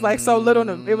it was like so little,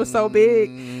 and it was so big.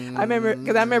 I remember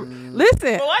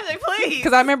listen. Well, why they please?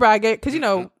 Because I remember because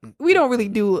we don't really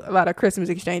do a lot of Christmas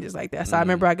exchanges like that. So I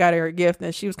remember I got her a gift,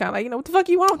 and she was kind of like, what the fuck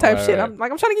you want type shit. I'm like,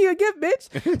 I'm trying to give you a gift,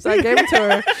 bitch. So I gave it to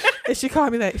her, and she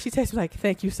called me she texted me like,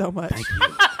 thank you so much. Thank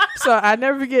you. So I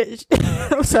never forget.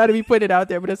 I'm sorry to be putting it out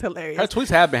there, but it's hilarious. Her tweets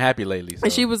have been happy lately. So.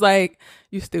 And she was like,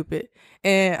 you stupid.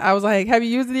 And I was like, have you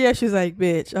used it yet? She's like,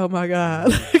 bitch, oh my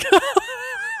God.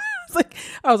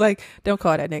 I was like, don't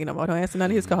call that nigga no more. Don't answer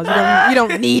none of his calls. You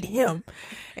don't need him.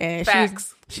 And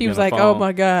she was like, oh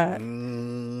my God.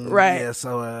 Right. Yeah,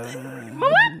 so I'm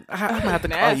gonna have to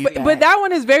call you. But that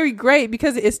one is very great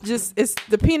because it's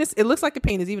the penis. It looks like a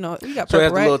penis, even though you got purple, so it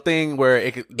has right? the little thing where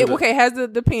it has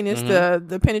the penis,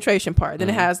 the penetration part. Then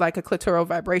it has like a clitoral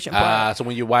vibration part. So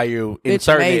while you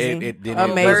insert it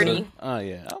amazing. Oh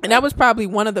yeah. Okay. And that was probably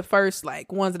one of the first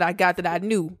like ones that I got that I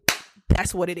knew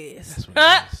that's what it is.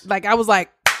 Like I was like,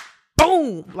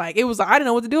 boom! Like it was. I didn't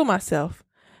know what to do with myself.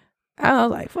 I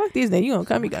was like, fuck these niggas. You gonna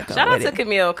come? You gotta come. Shout out to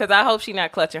Camille because I hope she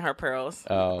not clutching her pearls.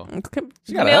 Oh,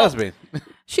 she got a husband.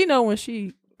 She know when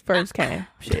she first came.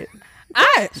 Shit.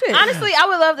 Honestly, I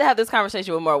would love to have this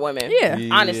conversation with more women. Yeah.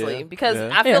 Honestly, because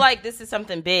I feel like this is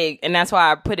something big, and that's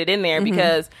why I put it in there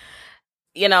because.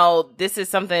 This is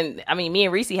something, I mean, me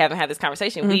and Reese haven't had this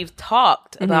conversation. We've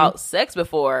talked about sex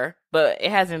before, but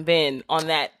it hasn't been on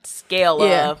that scale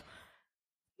of,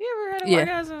 you ever had an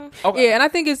orgasm? Okay. Yeah, and I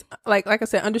think it's, like I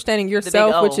said, understanding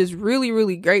yourself, which is really,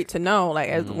 really great to know.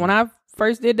 Like, when I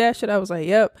first did that shit, I was like,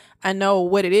 yep, I know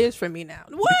what it is for me now.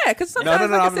 What? Because sometimes, I'm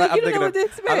don't know what to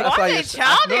expect. Why are they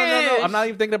childish? No, I'm not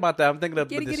even thinking about that. I'm thinking of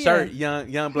the shirt,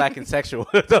 young, black, and sexual.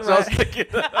 That's what I was thinking.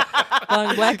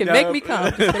 Young, black, and make me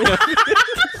come.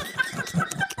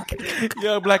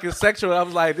 Young, black, and sexual. I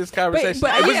was like, this conversation,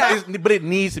 but it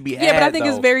needs to be had. Yeah, but I think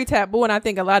it's very taboo, and I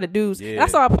think a lot of dudes. I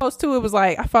saw a post too. It was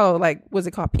like I follow was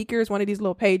it called Peekers? One of these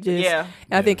little pages. Yeah,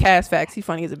 and I think Cass Facts. He's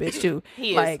funny as a bitch too.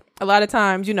 He like a lot of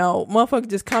times, motherfuckers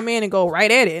just come in and go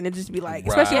right at it, and it just be like,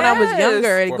 especially when I was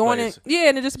younger, and going in,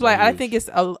 and it just be like, I think it's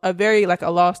a very like a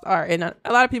lost art, and a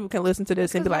lot of people can listen to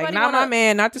this and be like, not my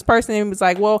man, not this person, and it's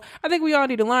like, well, I think we all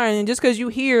need to learn, and just because you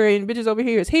here and bitches over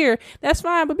here is here, that's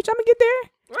fine, but bitch, I'm gonna get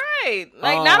there. Right.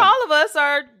 Like, not all of us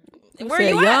are where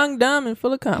you young, dumb, and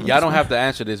full of confidence. Y'all don't have to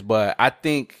answer this, but I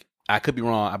think, I could be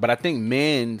wrong, but I think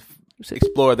men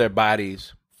explore their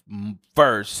bodies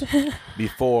first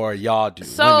before y'all do.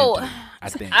 So, women do, I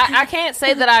think. I can't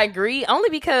say that I agree, only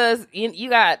because you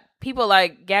got people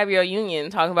like Gabrielle Union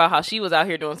talking about how she was out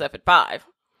here doing stuff at 5.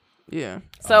 Yeah.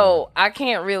 So, I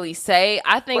can't really say.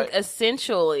 I think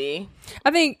essentially...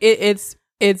 I think it's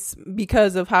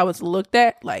because of how it's looked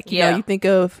at. Like, you know, you think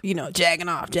of, jagging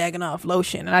off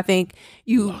lotion. And I think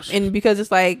and because it's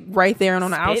like right there and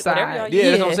on the outside. Yeah,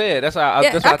 that's what I'm saying. That's how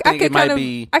I think it might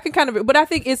be. I can kind of, but I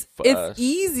think it's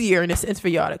easier in a sense for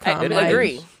y'all to come. I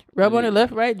agree. Rub on the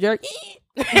left, right, jerk.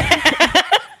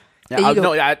 I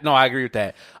agree with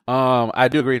that. I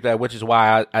do agree with that, which is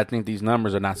why I think these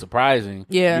numbers are not surprising.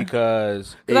 Yeah.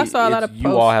 Because I saw a lot of posts.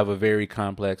 You all have a very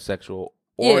complex sexual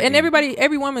organ. And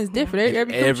every woman's different.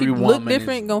 Every woman look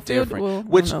different, gonna feel different. Well,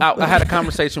 which I had a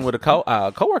conversation with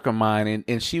a coworker of mine,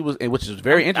 and she was, which is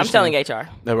very interesting. I'm telling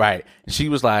HR. Right. She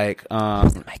was like, my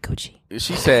coochie.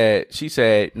 She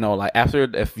said, no, like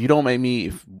if you don't make me,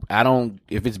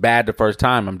 if it's bad the first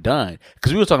time, I'm done.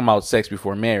 Because we were talking about sex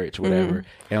before marriage, whatever.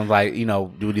 And I was like, do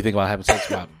you think about having sex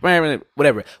about marriage,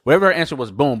 whatever her answer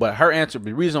was, boom. But her answer,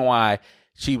 the reason why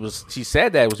she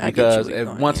said that was because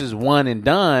once it's one and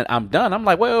done, I'm done. I'm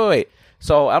like, wait.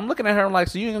 So I'm looking at her, I'm like,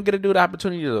 so you ain't gonna get to do the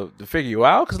opportunity to figure you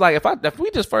out? Because like if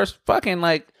we just first fucking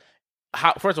like.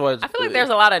 First of all, I feel like there's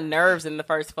a lot of nerves in the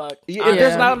first fuck. Yeah,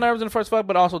 there's a lot of nerves in the first fuck,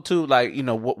 but also too, like, it's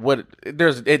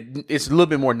a little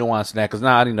bit more nuanced than that, because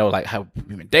now I didn't know like how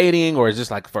you've been dating, or is this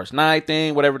like first night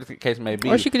thing, whatever the case may be,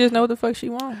 or she could just know what the fuck she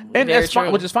wants, and that's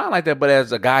fine, which is fine like that. But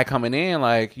as a guy coming in,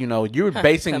 like, you're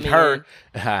basing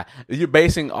you're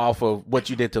basing off of what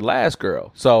you did to the last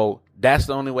girl, so That's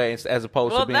the only way, as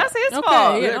opposed to being. That's his Okay,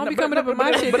 fault. yeah, don't be coming up with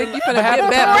my shit. Think you finna but- get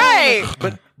better.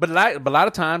 Right. But a lot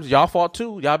of times y'all fault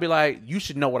too. Y'all be like, you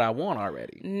should know what I want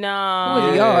already. No. Who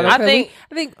is Yeah. y'all? I Okay,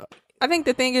 think I think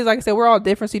the thing is, like I said, we're all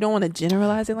different, so you don't want to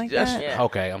generalize it like that. Yeah.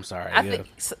 Okay, I'm sorry. I think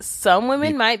some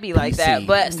women might be like that, PC.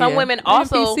 but some Yeah. women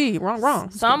also PC.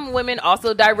 Wrong. some women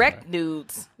also direct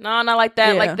nudes. No, not like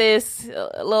that. Yeah. Like this,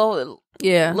 a little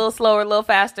Yeah. slower, a little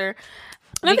faster.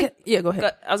 And I think- yeah, go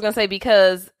ahead. I was gonna say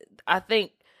because I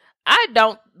think I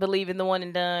don't believe in the one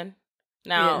and done.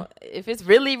 Now, if it's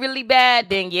really, really bad,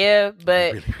 then yeah.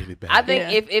 But really, really bad. I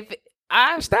think Yeah. if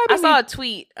I saw a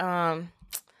tweet,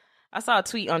 I saw a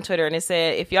tweet on Twitter and it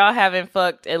said if y'all haven't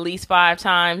fucked at least 5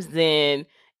 times, then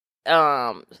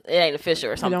it ain't official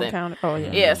or You something. don't count it. Oh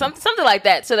yeah. Yeah, something like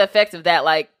that, to the effect of that,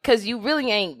 like, because you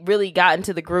really ain't really gotten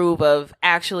to the groove of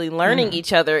actually learning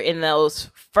each other in those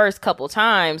first couple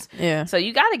times. Yeah. So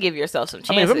you got to give yourself some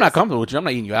chances. I mean, if I'm not comfortable with you, I'm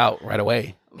not eating you out right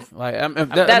away. Like,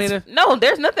 No,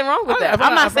 there's nothing wrong with that.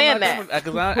 I'm not saying that.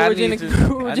 Because I need to.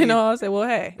 Regina Hall said, "Well,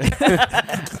 hey,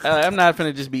 I'm not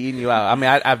finna just be eating you out. I mean,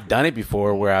 I've done it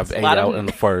before where I've ate out on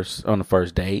the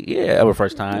first date. Yeah, or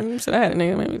first time. you said I had a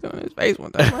nigga make me throw in his face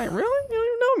one time." I'm like, really?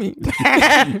 You don't even know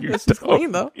me. That's just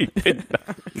clean though.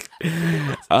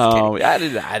 I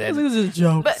didn't. This is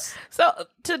jokes. But so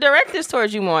to direct this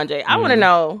towards you, Mwanje, I want to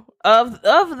know of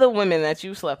the women that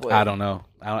you slept with. I don't know.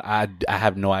 I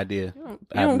have no idea. You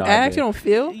I have don't no ask. idea. You don't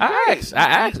feel. I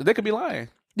ask. They could be lying.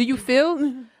 Do you feel?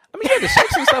 I mean, yeah, the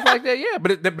sex and stuff like that. Yeah,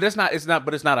 but it's not. It's not.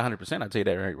 But it's not 100%. I'll tell you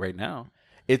that right now.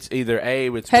 It's either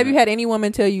Have you had any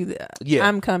woman tell you that Yeah.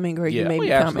 I'm coming or you Yeah. made Oh, me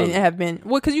yeah, come and absolutely. have been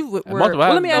because you were multiple-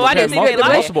 well, let me I've ask had you multiple-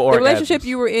 this. multiple The relationship orgasms.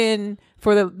 you were in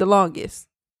for the longest,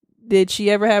 did she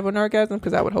ever have an orgasm?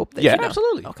 Because I would hope that Yeah, you know.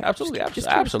 absolutely. Okay. Absolutely. Just curious.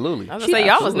 Absolutely. I was gonna say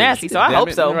y'all was nasty, so I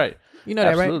hope so. Right. You know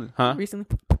that, Absolutely. right? Huh? Recently?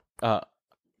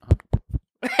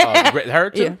 Her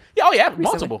too? Yeah. Yeah. Oh yeah.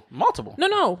 Multiple.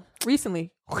 No.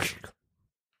 Recently.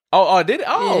 Oh, did it?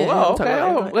 Oh, Yeah, well, I'm talking okay.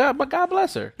 about Oh, it. yeah, but God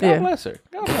bless her. God Yeah. bless her.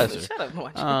 God bless her. Shut up,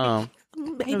 Mwanje.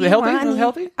 Baby, Is it healthy? whiny. Is it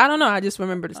healthy? I don't know. I just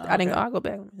remember this. I didn't go. I'll go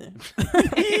back.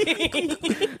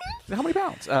 How many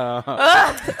pounds?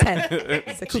 10.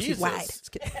 It's a coochie Jesus. wide.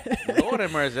 Just kidding. Lord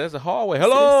have mercy. There's a hallway.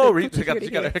 Hello. Her coochie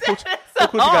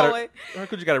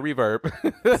got a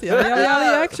reverb. See, y'all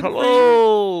action.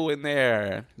 Hello in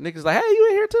there. Niggas like, hey, you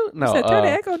in here too? No. Said, turn the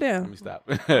echo Let down. me stop.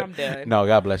 I'm done. No,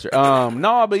 God bless her.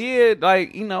 No, but yeah,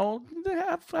 like, you know,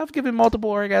 I've given multiple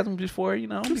orgasms before, you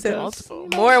know. said because, multiple? you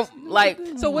know, More like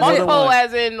So was multiple, it-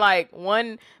 as in like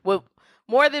one with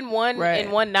more than one Right.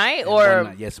 in one night, in or one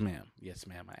night. Yes, ma'am. Yes,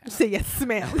 ma'am. I have. Say yes,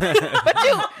 ma'am. but you.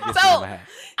 Yes, So ma'am,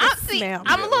 I have. ma'am.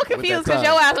 I'm a little With that confused because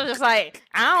tongue. your ass was just like,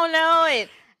 I don't know, and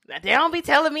they don't be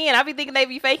telling me, and I be thinking they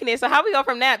be faking it. So how we go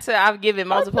from that to I've given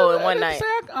multiple in one I night? say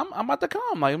I'm about to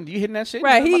come. Like, you hitting that shit?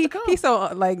 Right. I'm about to come. He's so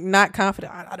like not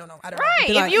confident. I don't know. I don't know. Right.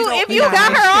 He's like, If you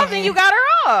got her off, then you got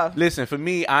her off. Listen, for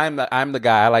me, I'm the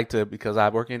guy. I like to, because I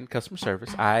work in customer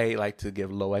service, I like to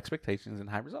give low expectations and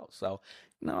high results. So,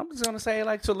 you know, I'm just gonna say,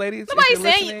 like, so ladies, Somebody if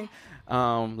you're saying-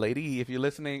 listening, lady, if you're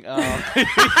listening,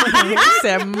 He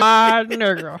said my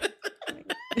nigga.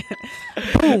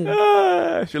 Boom.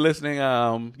 if you're listening,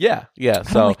 yeah. I don't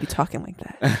So, like you talking like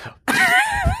that.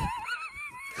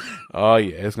 oh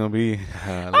yeah, it's gonna be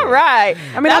All right.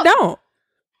 I mean, I don't.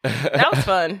 That was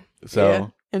fun. So Yeah.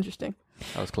 Interesting.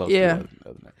 that was close. Yeah. To the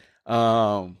other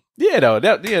night. Yeah, though.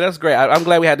 That's great. I'm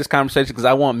glad we had this conversation because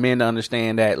I want men to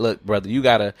understand that. Look, brother, you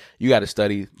gotta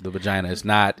study the vagina. It's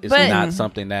not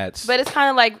something that's. But it's kind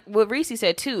of like what Reese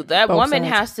said too. That Both woman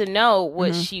sides. has to know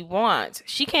what she wants.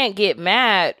 She can't get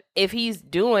mad if he's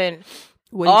doing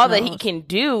What all he that he knows. can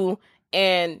do,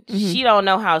 and she don't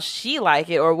know how she like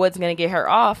it or what's gonna get her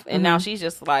off. And now she's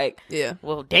just like, Yeah.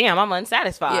 well, damn, I'm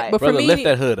unsatisfied. Yeah, but brother, for me, lift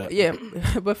that hood up. Yeah,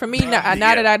 but for me, now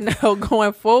that I know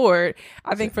going forward,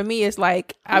 I think for me it's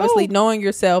like obviously knowing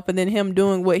yourself and then him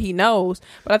doing what he knows.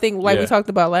 But I think like we Yeah. talked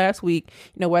about last week,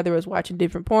 you know, whether it's watching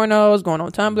different pornos, going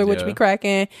on Tumblr, which Yeah. be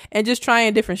cracking, and just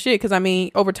trying different shit. Because I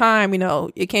mean, over time, you know,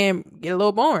 it can get a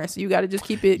little boring. So you got to just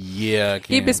keep it. Yeah,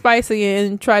 Keep it spicy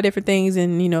and try different things,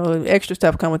 and you know, extra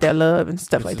stuff come with that love and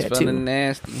stuff like that too.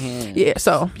 Nasty hands. Yeah,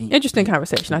 so interesting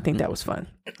conversation. I think that was fun.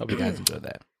 Hope you guys enjoyed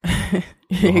that.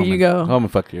 Here you Go go. home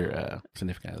and fuck your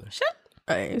significant other.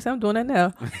 Right, so I'm doing that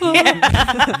now.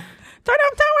 Turn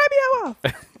my off.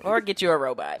 or get you a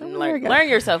robot and there you go. learn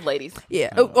yourself, ladies.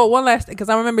 Yeah. Oh, one last thing, because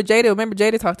I remember Jada. Remember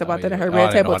Jada talked about that in yeah. her Oh, I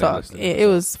Red didn't Table know. I didn't Talk. listen to It, that. it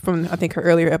was from I think her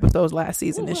earlier episodes last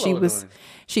season, and she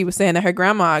was saying that her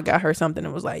grandma got her something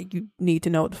and was like, "You need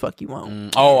to know what the fuck you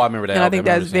want." Oh, I remember that. And I Okay, think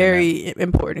remember that's saying very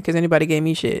important because anybody gave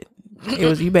me shit. It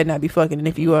was you better not be fucking, and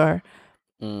if you are,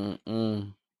 that.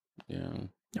 Yeah.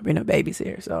 There'll be no babies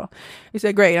here. So he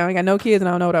said, great. I ain't got no kids and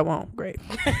I don't know what I want. Great.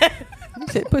 He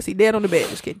said, pussy dead on the bed.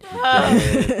 Just kidding.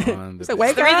 He said,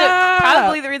 wake up.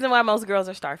 Probably the reason why most girls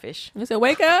are starfish. He said,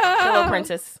 wake up. Hello,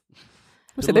 princess.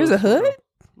 He said, there's a hood?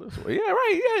 Yeah,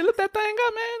 right. Yeah, lift that thing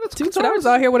up, man. That's Dude said I was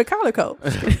out here with a collar coat.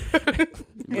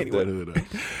 Anyway.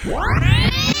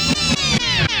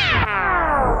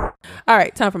 All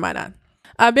right, time for my 9.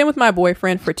 I've been with my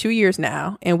boyfriend for 2 years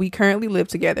now, and we currently live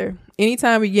together.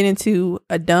 Anytime we get into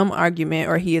a dumb argument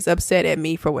or he is upset at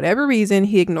me for whatever reason,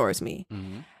 he ignores me.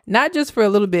 Not just for a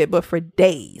little bit, but for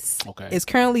days. Okay. It's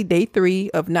currently day 3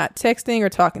 of not texting or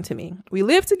talking to me. We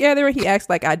live together and he acts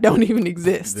like I don't even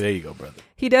exist. There you go, brother.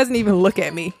 He doesn't even look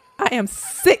at me. I am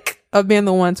sick of being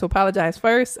the one to apologize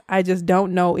first. I just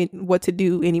don't know what to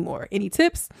do anymore. Any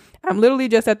tips? I'm literally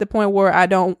just at the point where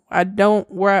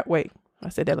wait, I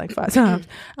said that like 5 times.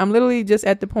 I'm literally just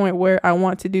at the point where I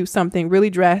want to do something really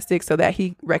drastic so that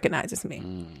he recognizes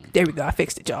me. There we go. I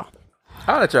fixed it, y'all.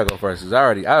 I'll let y'all go first. Cause I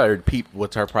already peeped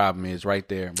what her problem is right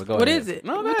there. But go What ahead. is it?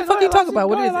 No, What the fuck you talking about?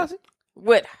 What is it?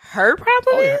 What her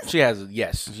problem is? She has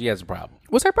a problem.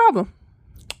 What's her problem?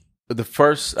 The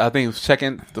first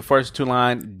 2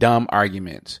 line, dumb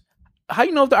arguments. How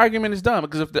you know if the argument is dumb?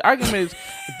 Because if the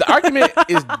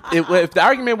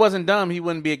argument wasn't dumb, he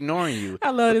wouldn't be ignoring you.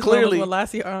 I love this. Clearly,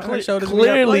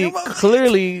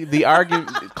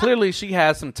 clearly, she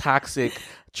has some toxic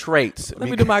traits. Let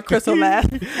me do my crystal laugh.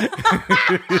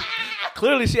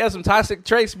 Clearly, she has some toxic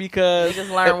traits because You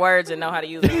just learn words and know how to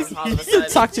use them all of a sudden.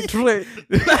 Toxic trait.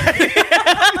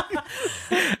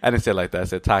 I didn't say it like that. I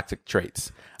said toxic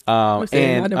traits. I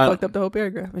done fucked up the whole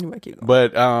paragraph. Anyway, keep going.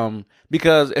 But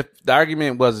because if the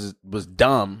argument was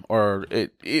dumb, or if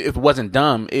it wasn't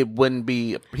dumb, he wouldn't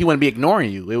be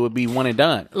ignoring you. It would be one and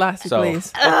done. Lassie, So,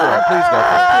 please. go for it. Please go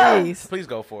for it. Please. Please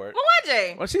go for it.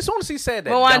 Mwanje. Well, as soon as she said that,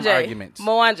 dumb arguments.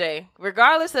 Mwanje,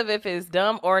 regardless of if it's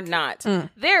dumb or not,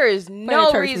 there is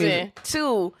no reason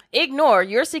to ignore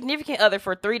your significant other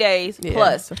for 3 days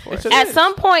plus. Of course. It At is.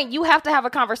 some point, you have to have a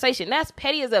conversation. That's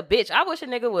petty as a bitch. I wish a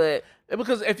nigga would.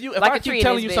 Because if Like I a tree keep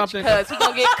telling in you this something, because he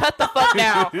gonna get cut the fuck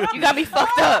down. You got me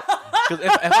fucked up. because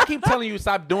if I keep telling you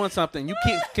stop doing something, you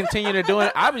keep continue to do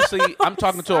it. Obviously, I'm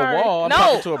talking to a wall. I'm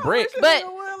talking to a brick. But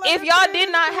if y'all did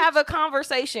not have a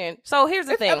conversation, so here's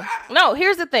the thing. No,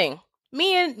 here's the thing.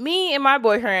 Me and my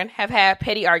boyfriend have had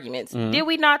petty arguments. Did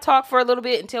we not talk for a little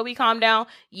bit until we calmed down?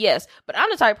 Yes. But I'm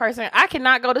the type of person, I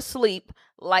cannot go to sleep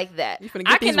like that.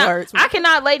 I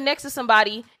cannot lay next to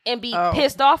somebody and be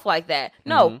pissed off like that.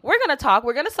 No, we're going to talk.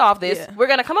 We're going to solve this. Yeah. We're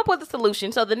going to come up with a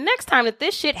solution. So the next time that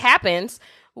this shit happens,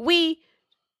 we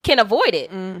can avoid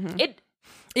it.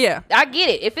 Yeah. I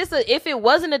get it. If it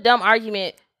wasn't a dumb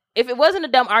argument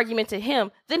to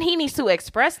him, then he needs to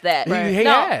express that. Right. He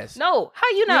no, has. No, how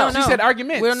you know? She said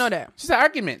arguments. We don't know that. She said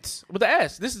arguments with the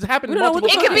S. This has happened We don't know multiple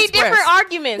what It times. could be different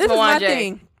arguments. This is my Mwanje.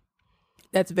 thing.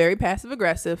 That's very passive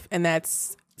aggressive, and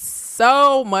that's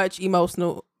so much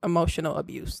emotional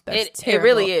abuse. That's It terrible.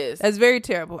 really is. That's very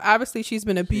terrible. Obviously, she's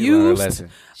been learned her abused lesson.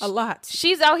 a lot.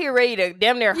 She's out here ready to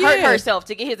damn near hurt Yeah. herself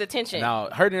to get his attention. Now,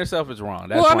 hurting herself is wrong.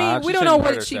 That's Well, I wrong. mean, She we don't know shouldn't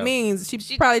hurt what she herself. means.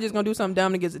 She's probably just gonna do something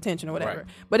dumb to get his attention or whatever. Right.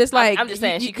 But it's like I'm just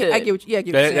saying she I could. get what you, I get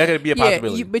what That- you're saying. that could be a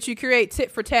possibility. Yeah, but you create tit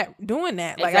for tat doing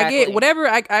that. Like I Exactly. get whatever.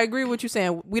 I agree with what you're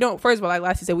saying. We don't. First of all, like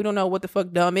Lassie said, we don't know what the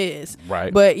fuck dumb is.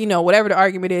 Right. But you know, whatever the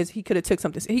argument is, he could have took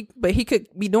something. But he could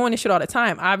be doing this shit all the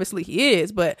time. Obviously, he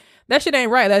is. But that shit ain't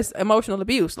right. That's emotional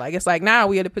abuse. Like it's like now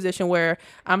we at a position where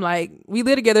I'm like, we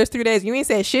live together. It's 3 days. You ain't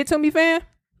said shit to me, fam.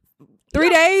 3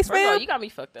 days, First of all, fam. you got me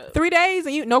fucked up. 3 days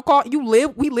and you no call. We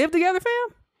live together,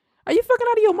 fam. Are you fucking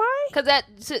out of your mind? Because that,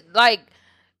 like,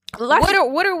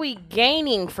 what are we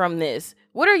gaining from this?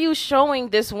 What are you showing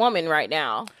this woman right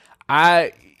now?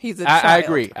 He's a I child.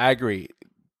 agree. I agree.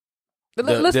 But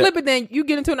let's flip it. Then you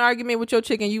get into an argument with your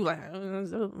chick, and you like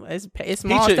it's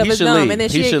small should- stuff. he It's should dumb, leave. and then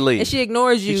He should leave. and she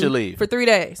ignores He should you leave. for 3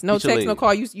 days. No He should text, no leave.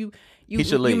 call. You He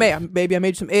should leave. baby, I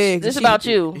made you some eggs. This and about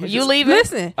you. You leaving?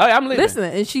 Listen, Oh, I'm leaving. listen,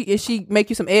 and she make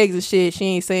you some eggs and shit. She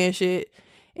ain't saying shit,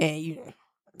 and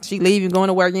she leaving, going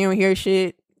to work. You don't hear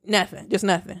shit. Nothing, just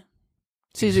nothing.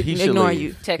 She's He should ignoring leave.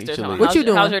 you. Text her. He should Tom. leave. What you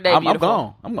doing? How's your day, I'm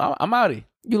beautiful? gone. I'm out of here.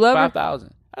 You love her?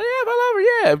 5,000. Yeah, I love her.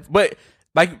 Yeah, but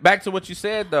like back to what you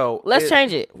said though. Let's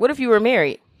change it. What if you were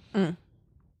married?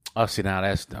 Oh, see, now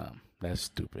that's dumb. That's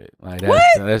stupid. Like What?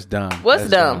 That's dumb. What's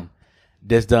That's dumb?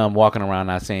 That's dumb. Walking around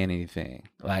not saying anything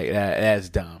like that. That's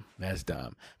dumb. That's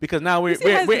dumb. Because now we're in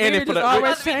it for the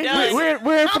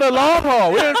we're in for the long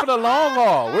haul. We're in for the long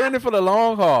haul. We're in it for the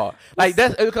long haul. Like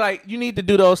that's like you need to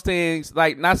do those things.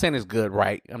 Like not saying it's good,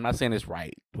 right? I'm not saying it's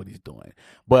right what he's doing,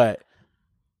 but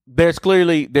there's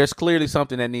clearly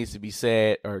something that needs to be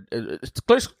said, or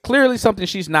it's clearly something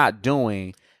she's not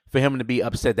doing for him to be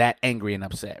upset, that angry and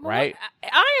upset, right?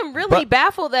 I am really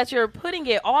baffled that you're putting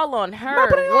it all on her.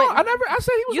 I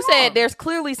said he was You wrong. said there's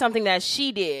clearly something that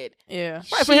she did. Yeah.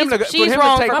 Right, for him to she's take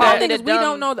wrong for that- My calling thing it is a we dumb.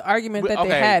 don't know the argument that Okay.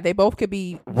 they had. They both could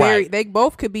be they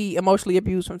both could be emotionally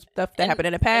abused from stuff that happened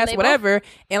in the past, they whatever.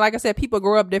 And like I said, people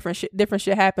grow up different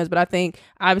shit happens, but I think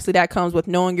obviously that comes with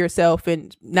knowing yourself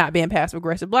and not being passive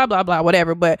aggressive, blah blah blah,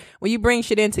 whatever. But when you bring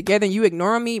shit in together and you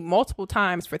ignore me multiple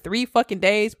times for 3 fucking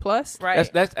days plus,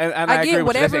 Right. That's and I I agree get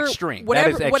with you. That's whatever, extreme. whatever,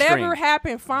 that is extreme. whatever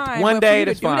happened, fine. One But for day, you to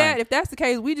that's do fine. that, if that's the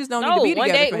case, we just don't No, need to be one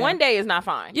together. day. fam. One day is not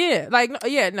fine. Yeah, like no.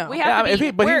 We Yeah, have to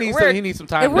be. he needs some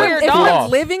time. If we're, to if cool we're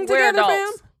off. living We're together, fam,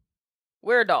 adults.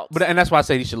 We're adults. And that's why I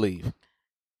say he should leave.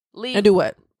 Leave. and do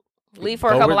what? Leave for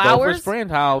a Go couple over- Go for hours. his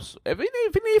friend's house if he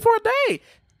need for a day.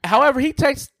 However, he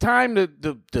takes time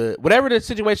to whatever the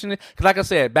situation is. Because, like I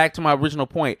said, back to my original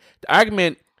point, the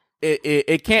argument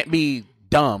it can't be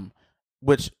dumb.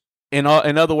 Which, in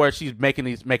other words, she's making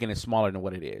it smaller than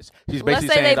what it is. She's Let's basically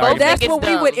say saying they the both argument- That's it's what we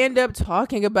dumb. would end up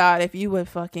talking about if you would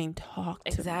fucking talk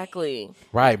to me. Exactly.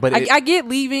 right. But I get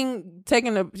leaving,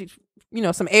 taking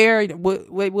some air.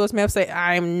 Will Smith say,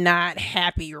 "I'm not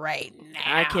happy right now.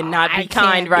 I cannot be I kind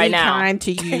can't right be now." kind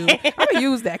to you." I'm gonna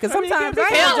use that because sometimes I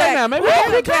can't ain't be gonna kind now. Maybe I you ain't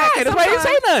can't be gonna jack, kind. That's why you didn't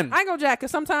say sometimes- nothing. I ain't gonna jack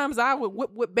because sometimes I would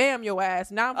whip bam your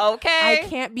ass. Now Okay. I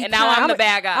can't be. And now kind. I'm the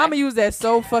bad guy. I'm gonna use that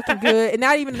so fucking good, and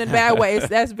not even in a bad way.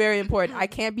 That's very important. I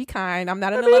can't be kind. I'm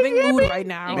not in a loving mood right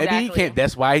now. Maybe he Exactly. can't.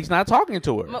 That's why he's not talking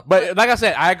to her. But like I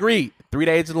said, I agree. 3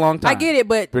 days is a long time. I get it,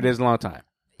 but 3 days is a long time.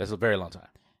 That's a very long time.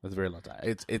 That's a very long time.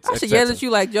 It's I should excessive. yell at you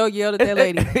like Joe yelled at that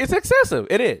lady. It's excessive.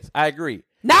 It is. I agree.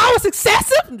 Now it's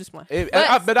excessive. I'm just playing.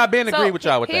 But I've been So, agree with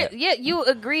y'all with here- that. Yeah, you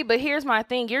agree, but here's my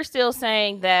thing. You're still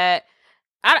saying that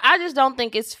I just don't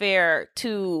think it's fair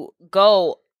to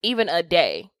go even a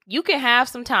day. You can have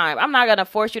some time. I'm not going to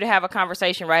force you to have a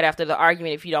conversation right after the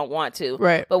argument if you don't want to.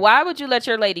 Right. But why would you let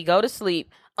your lady go to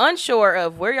sleep unsure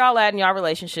of where y'all at in y'all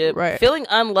relationship, Right. feeling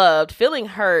unloved, feeling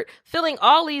hurt, feeling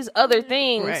all these other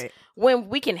things Right. when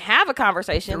we can have a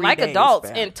conversation 3 like days, adults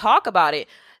fam. and talk about it?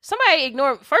 Somebody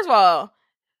ignore. First of all,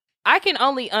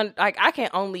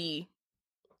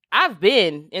 I've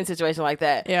been in situations like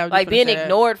that. Yeah, I was like just being gonna say that.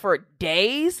 ignored for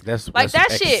days. That's like that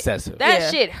shit. excessive. That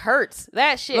Yeah. shit hurts.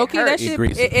 That shit Low-key, that hurts. shit,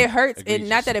 Egregious. it hurts. And Egregious.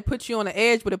 not that it puts you on the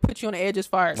edge, but it puts you on the edge as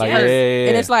far as Like, hurt. yeah.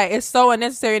 And it's like, it's so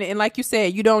unnecessary. And like you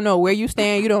said, you don't know where you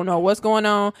stand. You don't know what's going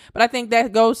on. But I think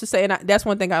that goes to say, and that's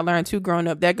one thing I learned too growing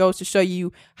up, that goes to show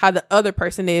you how the other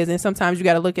person is. And sometimes you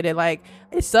got to look at it like,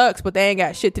 it sucks, but they ain't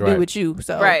got shit to Right. do with you.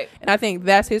 So, Right. And I think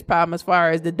that's his problem as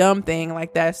far as the dumb thing.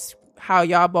 Like that's how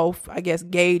y'all both, I guess,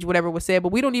 gauge whatever was said.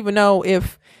 But we don't even know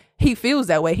if he feels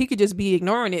that way. He could just be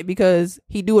ignoring it because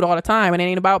he do it all the time. And it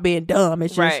ain't about being dumb.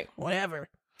 It's just Right. whatever.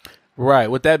 Right.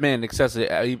 With that being excessive,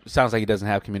 it sounds like he doesn't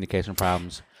have communication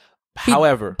problems.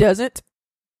 However, Doesn't.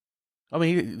 I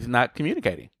mean, he's not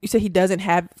communicating. You said he doesn't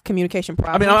have communication I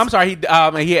problems. mean, I'm sorry. He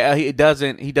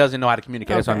doesn't know how to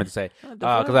communicate. That's what I Okay. meant to say. What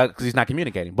the fuck? Because he's not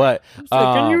communicating. But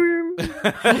Can you hear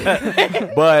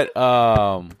me? but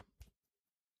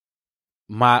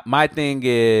my thing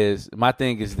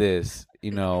is this.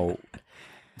 You know,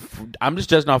 I'm just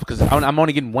judging off because I'm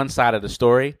only getting one side of the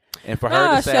story, and for her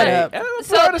to shut say, up.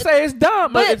 it's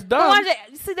dumb, but it's dumb. Wanda,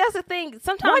 see, that's the thing.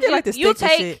 Sometimes Wanda like to you stick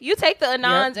to shit. take the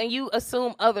anons and you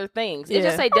assume other things. It Yeah.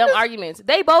 just say dumb arguments.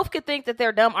 They both could think that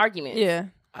they're dumb arguments. Yeah.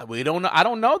 We don't know. I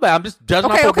don't know that. I'm just judging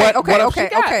Okay. off Okay. of what else she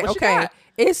got. Okay. What she Okay. got.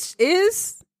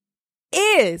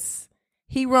 Is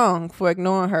he wrong for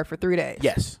ignoring her for 3 days?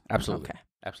 Yes, absolutely. Okay.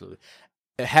 Absolutely.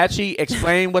 Had she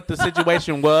explained what the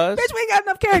situation was, Bitch, we ain't got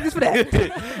enough characters for that.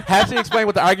 had she explained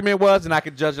what the argument was, and I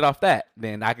could judge it off that,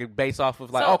 then I could base off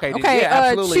of like, So- okay, Okay. yeah,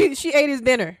 absolutely. She ate his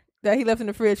dinner that he left in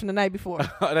the fridge from the night before.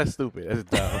 That's stupid. That's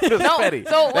dumb. That's No, petty.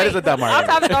 so That wait, is a dumb on argument.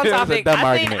 topic, on That is a topic. dumb I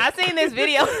argument. seen this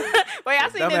video. Wait, I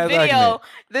seen this Dumbass video. argument.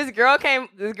 This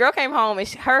girl came home and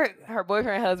her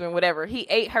boyfriend, husband, whatever, he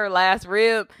ate her last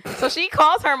rib. So she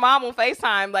calls her mom on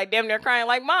FaceTime, like damn near crying,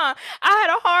 like, Mom, I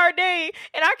had a hard day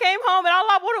and I came home and all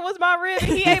I wanted was my rib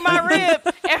and he ate my rib.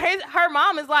 And her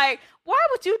mom is like, why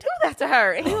would you do that to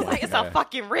her? And he was like, it's a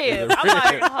fucking rib. I'm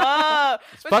like, huh.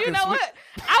 But you fucking know sweet. what?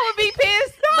 I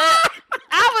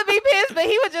would be pissed, but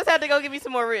he would just have to go give me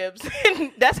some more ribs.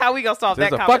 That's how we gonna solve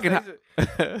There's that a fucking.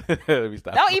 conversation. Let me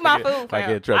stop. Don't eat my I food, get in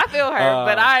fam. trouble. I feel her,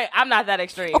 but I'm not that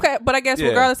extreme. Okay, but I guess Yeah.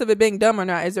 regardless of it being dumb or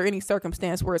not, is there any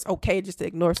circumstance where it's okay just to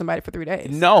ignore somebody for 3 days?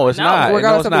 No, it's No. not.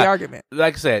 Regardless it's of the not. argument.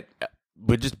 Like I said,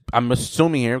 I'm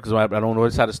assuming here because I don't know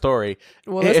this side of the story.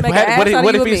 Well, let's make an ass out of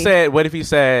what you if and he me. said? What if he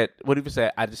said?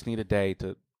 I just need a day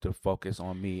to to focus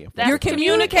on me. And That's You're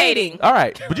communicating. All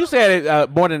right, but you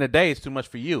said more than a day is too much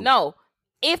for you. No.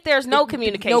 If there's no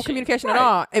communication. No communication at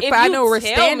all. If I know we're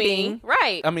standing.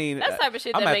 Right. I mean, that's the type of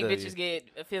shit I'm that at make the- bitches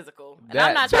get physical. And That-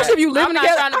 I'm not Especially if you living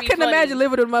together. I couldn't couldn't imagine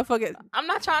living with a motherfucker. I'm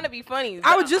not trying to be funny.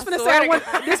 I was just I gonna say, swear I to want,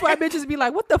 God. this why bitches be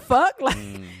like, what the fuck? Like,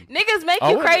 Niggas make Oh,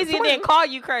 you what- crazy and somebody- then call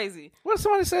you crazy. Well,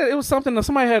 somebody said it was something.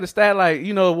 Somebody had a stat like,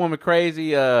 you know, a woman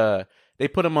crazy. They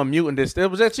put him on mute and this.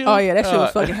 Was that you? oh yeah, that shit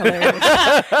was fucking hilarious.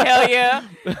 Hell yeah.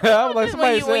 I was like,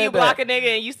 somebody when you said block that. a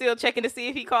nigga and you still checking to see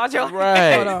if he called your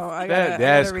Right. Hold on, I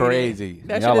That's gotta read it. crazy.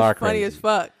 That Y'all shit are is funny crazy. as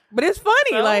fuck. But it's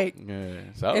funny, So? like Yeah.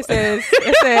 So it said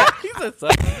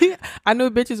I knew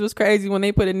bitches was crazy when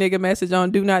they put a nigga message on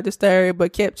do not disturb,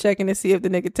 but kept checking to see if the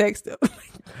nigga texted them.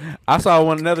 I saw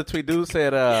another tweet. Dude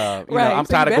said, you Right, know, I'm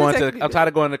so you tired of better going text me. I'm tired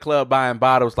of going to the club buying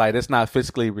bottles. Like, it's not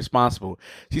fiscally responsible.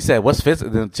 She said, what's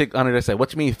physical? The chick under there said,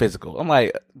 what you mean physical? I'm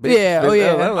like, bitch, Yeah, oh,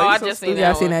 yeah. I'm like, Oh, I you so just seen stupid. Yeah,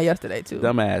 I that seen one. that yesterday too.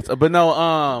 Dumbass. But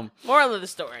no, Moral of the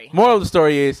story. moral of the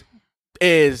story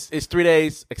is 3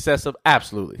 days excessive?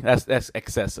 Absolutely. That's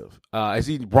excessive. Is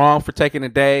he wrong for taking a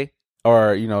day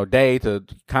or, you know, day to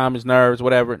calm his nerves,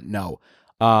 whatever? No.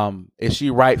 Is she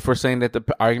right for saying that the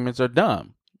arguments are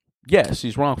dumb? Yes,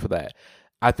 she's wrong for that.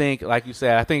 I think, like you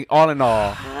said, all in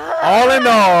all,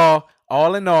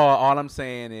 all I'm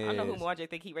saying is, I know who Marjay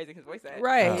think he raising his voice at.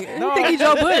 Right. no. You think he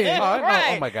Joe Budden? Oh, no.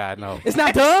 Right. Oh my God, no. It's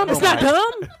not dumb. It's not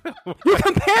dumb. You're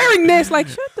comparing this. Like,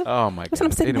 shut the. Oh my God. That's what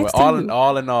I'm saying Anyway, next to you.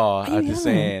 all in all, I I'm just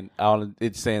know. saying,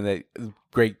 it's saying that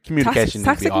great communication needs to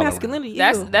Toxic be all around. masculinity.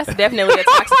 That's ew. definitely a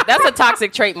toxic. That's a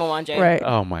toxic trait, Mwanje. right.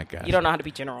 Oh my God. You don't know how to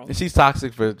be general. And she's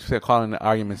toxic for calling the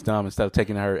arguments dumb instead of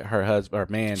taking her husband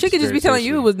or man. She could just be very telling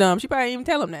you it seriously. was dumb. She probably didn't even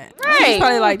tell him that. Right. She's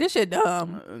probably like, this shit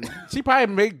dumb. She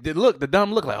probably make the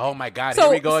dumb look like, oh my God, here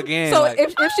we go again. So Like,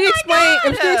 if she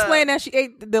explained that she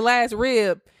ate the last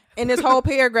rib in this whole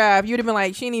paragraph, you'd have been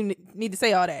like, she didn't even need to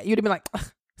say all that. You'd have been like, ugh.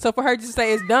 So for her just to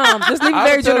say it's dumb, just leave it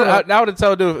very general. I would have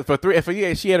told dude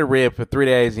if she had a rib for 3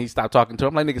 days and he stopped talking to her,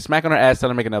 I'm like, nigga, smack on her ass, tell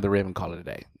her to make another rib and call it a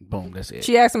day. Boom, that's it.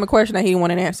 She asked him a question that he didn't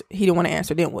want to answer. He didn't want to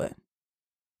answer. Then what?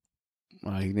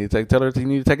 You need to tell her you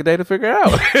need to take a day to figure it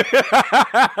out.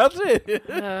 That's it.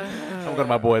 I'm going to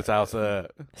my boy's house.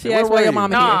 She asked why your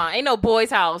mama Nah, here. ain't no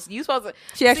boy's house. You supposed to.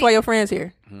 She asked why your friends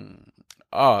here.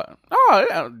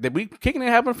 Did we kicking it,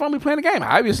 having fun? We playing the game,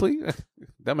 obviously.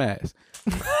 Dumbass.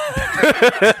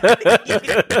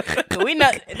 We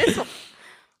not this.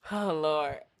 Oh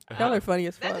Lord, Y'all are funny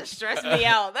as that fuck. just stressed me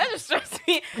out. That just stressed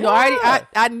me. No,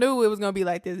 I knew it was gonna be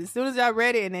like this. As soon as I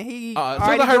read it, and then he As soon as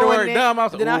already I heard the going word in, dumb, I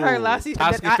was then I like, heard ooh, Lassie.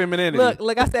 toxic then I- femininity.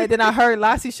 Look, I said. Then I heard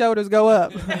Lassie's shoulders go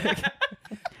up.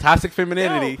 Toxic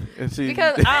femininity. And she,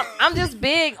 Because I'm just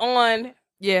big on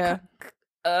Yeah,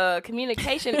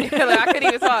 communication. I couldn't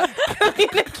even talk.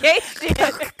 Communication.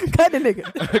 cut the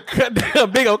nigga. a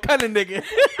big old cunning nigga.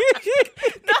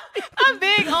 I'm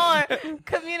big on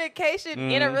communication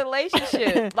in a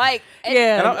relationship. Like,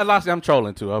 Yeah, And lastly, I'm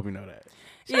trolling too. I hope you know that.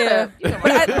 yeah.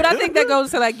 But I think that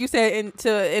goes to, like you said,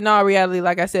 in all reality,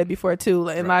 like I said before too.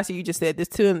 And Lassie, you just said this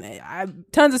too. And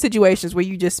tons of situations where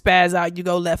you just spaz out, you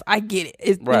go left. I get it.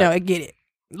 It's, Right. You know, I get it.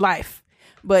 Life.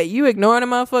 But you ignoring a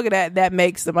motherfucker, that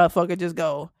makes the motherfucker just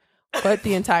go. But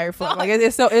the entire fuck, like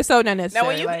it's so not necessary. Now,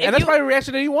 when you- like, if And that's you- probably the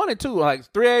reaction that he wanted too. Like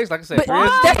 3 days, like I said, but 3 days.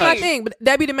 is that's too my much. thing. But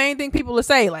that'd be the main thing people will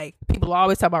say. Like people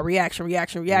always talk about reaction.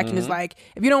 It's like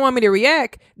if you don't want me to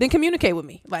react, then communicate with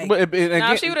me. Like But now,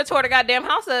 again, if she would have tore the goddamn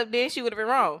house up, then she would have been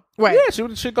wrong. right, yeah,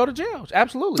 she should go to jail.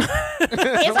 Absolutely.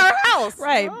 It's her house.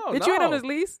 right. No, Bitch, you ain't no. on this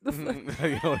lease. The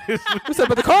fuck? All What's up?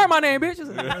 But the car in my name, bitch.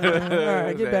 All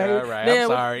right, get back. All right, Then I'm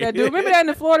sorry. That dude, remember that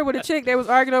in Florida with the chick? They was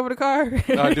arguing over the car.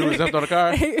 No, dude was jumped on the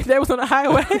car. They was on the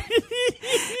highway.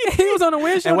 He was on the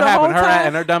windshield And what the whole happened?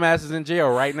 time. Her dumb ass is in jail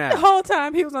right The now. whole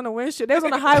time he was on the windshield. They was on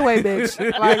the highway, bitch.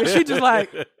 Like she just like,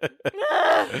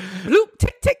 bloop,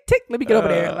 tick, tick, tick. Let me get over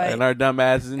there. Like and her dumb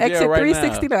ass is in jail exit right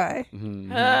 369.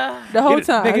 now. The whole Nigga,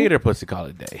 time. get her pussy, call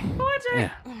it a day.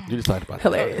 Yeah, you just talked about that.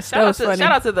 Hilarious. Shout That out was to funny.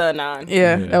 shout out to the Anon.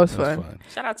 Yeah, that was fun.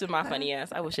 Shout out to my funny ass.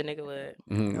 I wish a nigga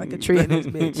would. Like a tree in this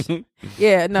bitch.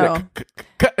 Yeah, no.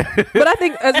 But I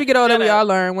think as we get older, we all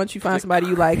learn once you find somebody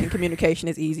you like and communication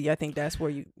is easy. I think that's where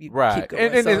you Right, keep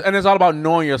going. and it's all about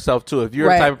knowing yourself too. If you're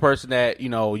Right. the type of person that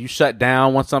you shut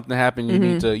down once something happened, you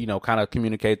need to kind of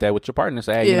communicate that with your partner.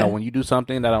 Say, hey, Yeah. when you do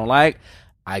something that I don't like,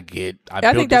 I I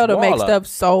built think that this would make wall up. stuff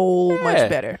so Yeah. much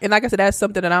better. And like I said, that's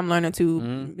something that I'm learning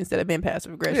to instead of being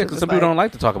passive aggressive. Yeah, because It's some like, people don't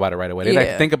like to talk about it right away. They like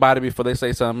to Yeah. think about it before they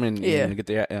say something and, Yeah. and get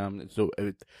their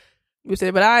You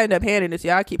said, but I end up handing this.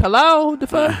 Y'all keep hello. The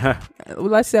fuck.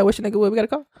 Well, I said, I wish a nigga would. We got to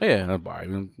call. yeah. All right,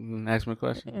 you ask me a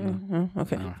question.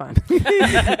 Okay, fine.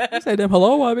 You said them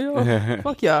hello, I mean,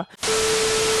 fuck y'all.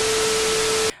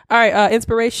 All right,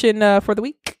 inspiration for the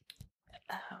week.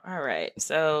 All right.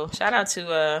 So shout out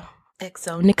to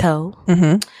XO Nicole.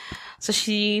 Mm-hmm. So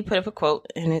she put up a quote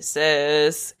and it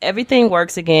says, everything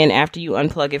works again after you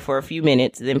unplug it for a few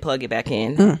minutes, then plug it back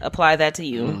in. Apply that to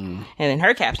you. And then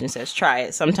her caption says, try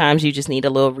it. Sometimes you just need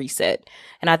a little reset.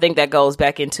 And I think that goes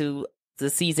back into the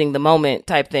seizing the moment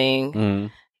type thing.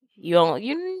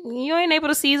 You ain't able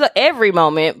to seize every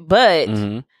moment, but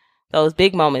those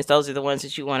big moments, those are the ones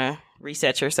that you want to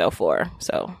reset yourself for.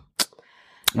 So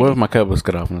what if my cable was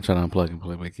cut off and I try to unplug and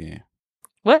plug it back in?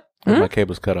 What? If my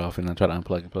cable's cut off and I try to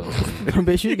unplug and plug it back in.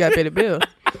 Bitch, you got to pay the bill.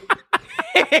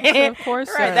 So of course,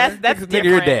 right. That's different. Nigga,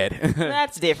 you're dead.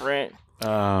 That's different.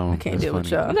 I can't deal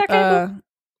with y'all. You got cable?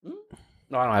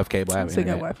 No, I don't have cable. I have So you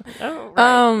got internet. Wi-Fi.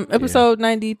 Oh, right. Episode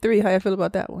 93. How you feel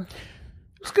about that one?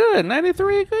 It's good.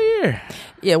 93, good year.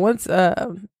 Yeah, once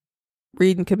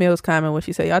reading Camille's comment when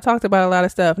she said, y'all talked about a lot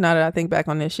of stuff. Now that I think back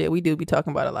on this shit, we do be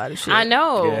talking about a lot of shit. I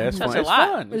know. Yeah, it's Such fun. a It's lot.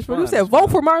 fun. It's We fun. said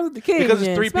vote for Martin Luther King. Because it's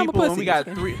and three smell my people and pussy. we got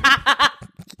three.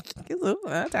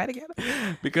 Tie together.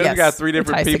 Because Yes, we got three it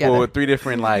different ties people together. with three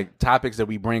different like topics that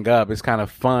we bring up. It's kind of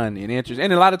fun and interesting.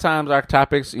 And a lot of times our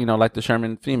topics, you know, like the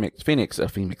Sherman Phoenix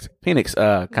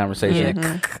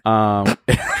conversation.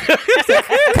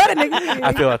 Cut it, nigga.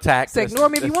 I feel attacked. So ignore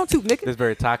me if you want to, nigga. It's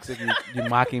very toxic. You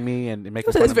mocking me and making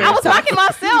It's fun of me. very I was talking You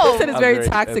myself. said it's I'm very very-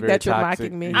 toxic very that you're toxic.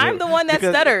 mocking me. Yeah. I'm the one that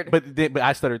stuttered. But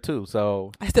I stuttered too.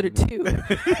 So I stuttered too.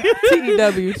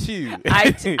 T-E-W. Shoot.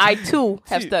 I too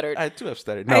have Shoot. stuttered. I too have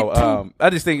stuttered. No, I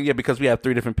just think because we have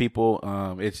three different people,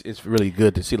 it's really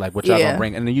good to see like what y'all Yeah. gonna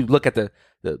bring, and then you look at the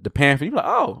pamphlet, you're like,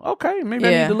 oh, okay, maybe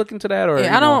I Yeah. need to look into that. Or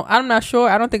Yeah, I'm not sure.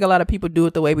 I don't think a lot of people do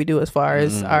it the way we do as far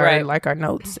as our Right. like our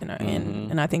notes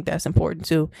and I think that's important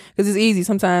too because it's easy.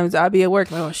 Sometimes I'll be at work.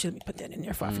 Like, oh shit, let me put that in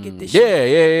there before I forget this. shit.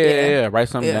 Yeah. Write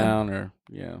something Yeah. down or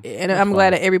And I'm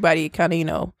glad that everybody kind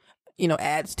of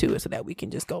adds to it so that we can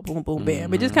just go boom boom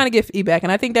bam, but just kind of get feedback.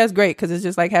 And I think that's great because it's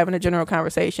just like having a general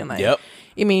conversation. Like, Yep.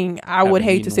 I mean, I would Having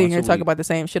a hate to meeting sit here once and a talk week. about the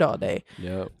same shit all day.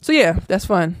 Yep. So yeah, that's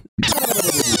fun.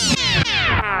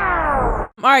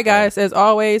 All right, guys. As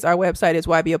always, our website is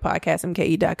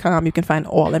ybopodcastmke.com. You can find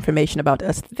all information about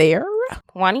us there.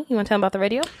 Wani, you want to tell them about the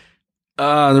radio?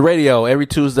 The radio every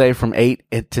Tuesday from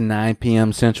 8 to 9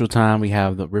 p.m. Central Time. We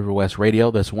have the River West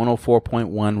Radio. That's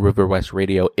 104.1 River West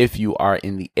Radio if you are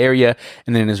in the area.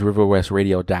 And then it's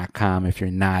riverwestradio.com if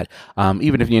you're not.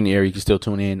 Even if you're in the area, you can still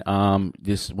tune in.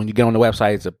 Just when you get on the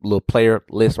website, it's a little player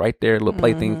list right there, a little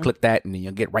play thing. Click that and then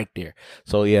you'll get right there.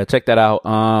 So yeah, check that out.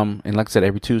 And like I said,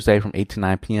 every Tuesday from 8 to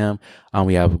 9 p.m.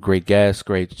 We have great guests,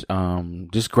 great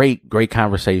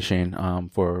conversation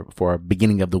for a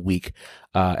beginning of the week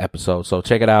episode. So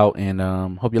check it out and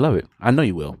hope you love it. I know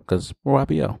you will because we're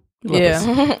YPO.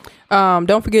 Yeah.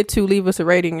 Don't forget to leave us a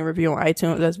rating and review on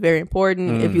iTunes. That's very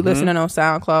important. If you're listening on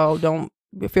SoundCloud,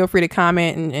 feel free to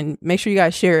comment and make sure you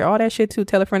guys share all that shit too.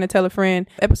 Tell a friend to tell a friend.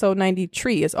 Episode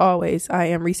 93 as always. I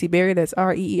am Reese Berry. That's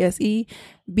ReeseBera.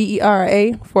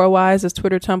 4 Ys is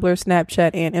Twitter, Tumblr,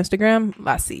 Snapchat, and Instagram.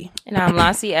 Lassie. And I'm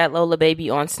Lassie at Lola Baby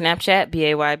on Snapchat,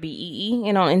 BAYBEE,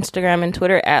 and on Instagram and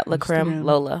Twitter at LaCreme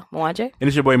Lola. Mwanje? And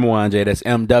it's your boy Mwanje. That's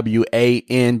MWANJE.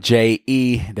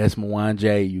 That's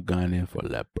Mwanje. You gunning for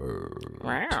leopard.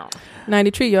 Wow.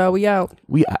 93, y'all. We out.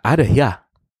 We are out of here.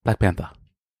 Black Panther.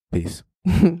 Peace.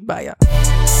 Bye, y'all.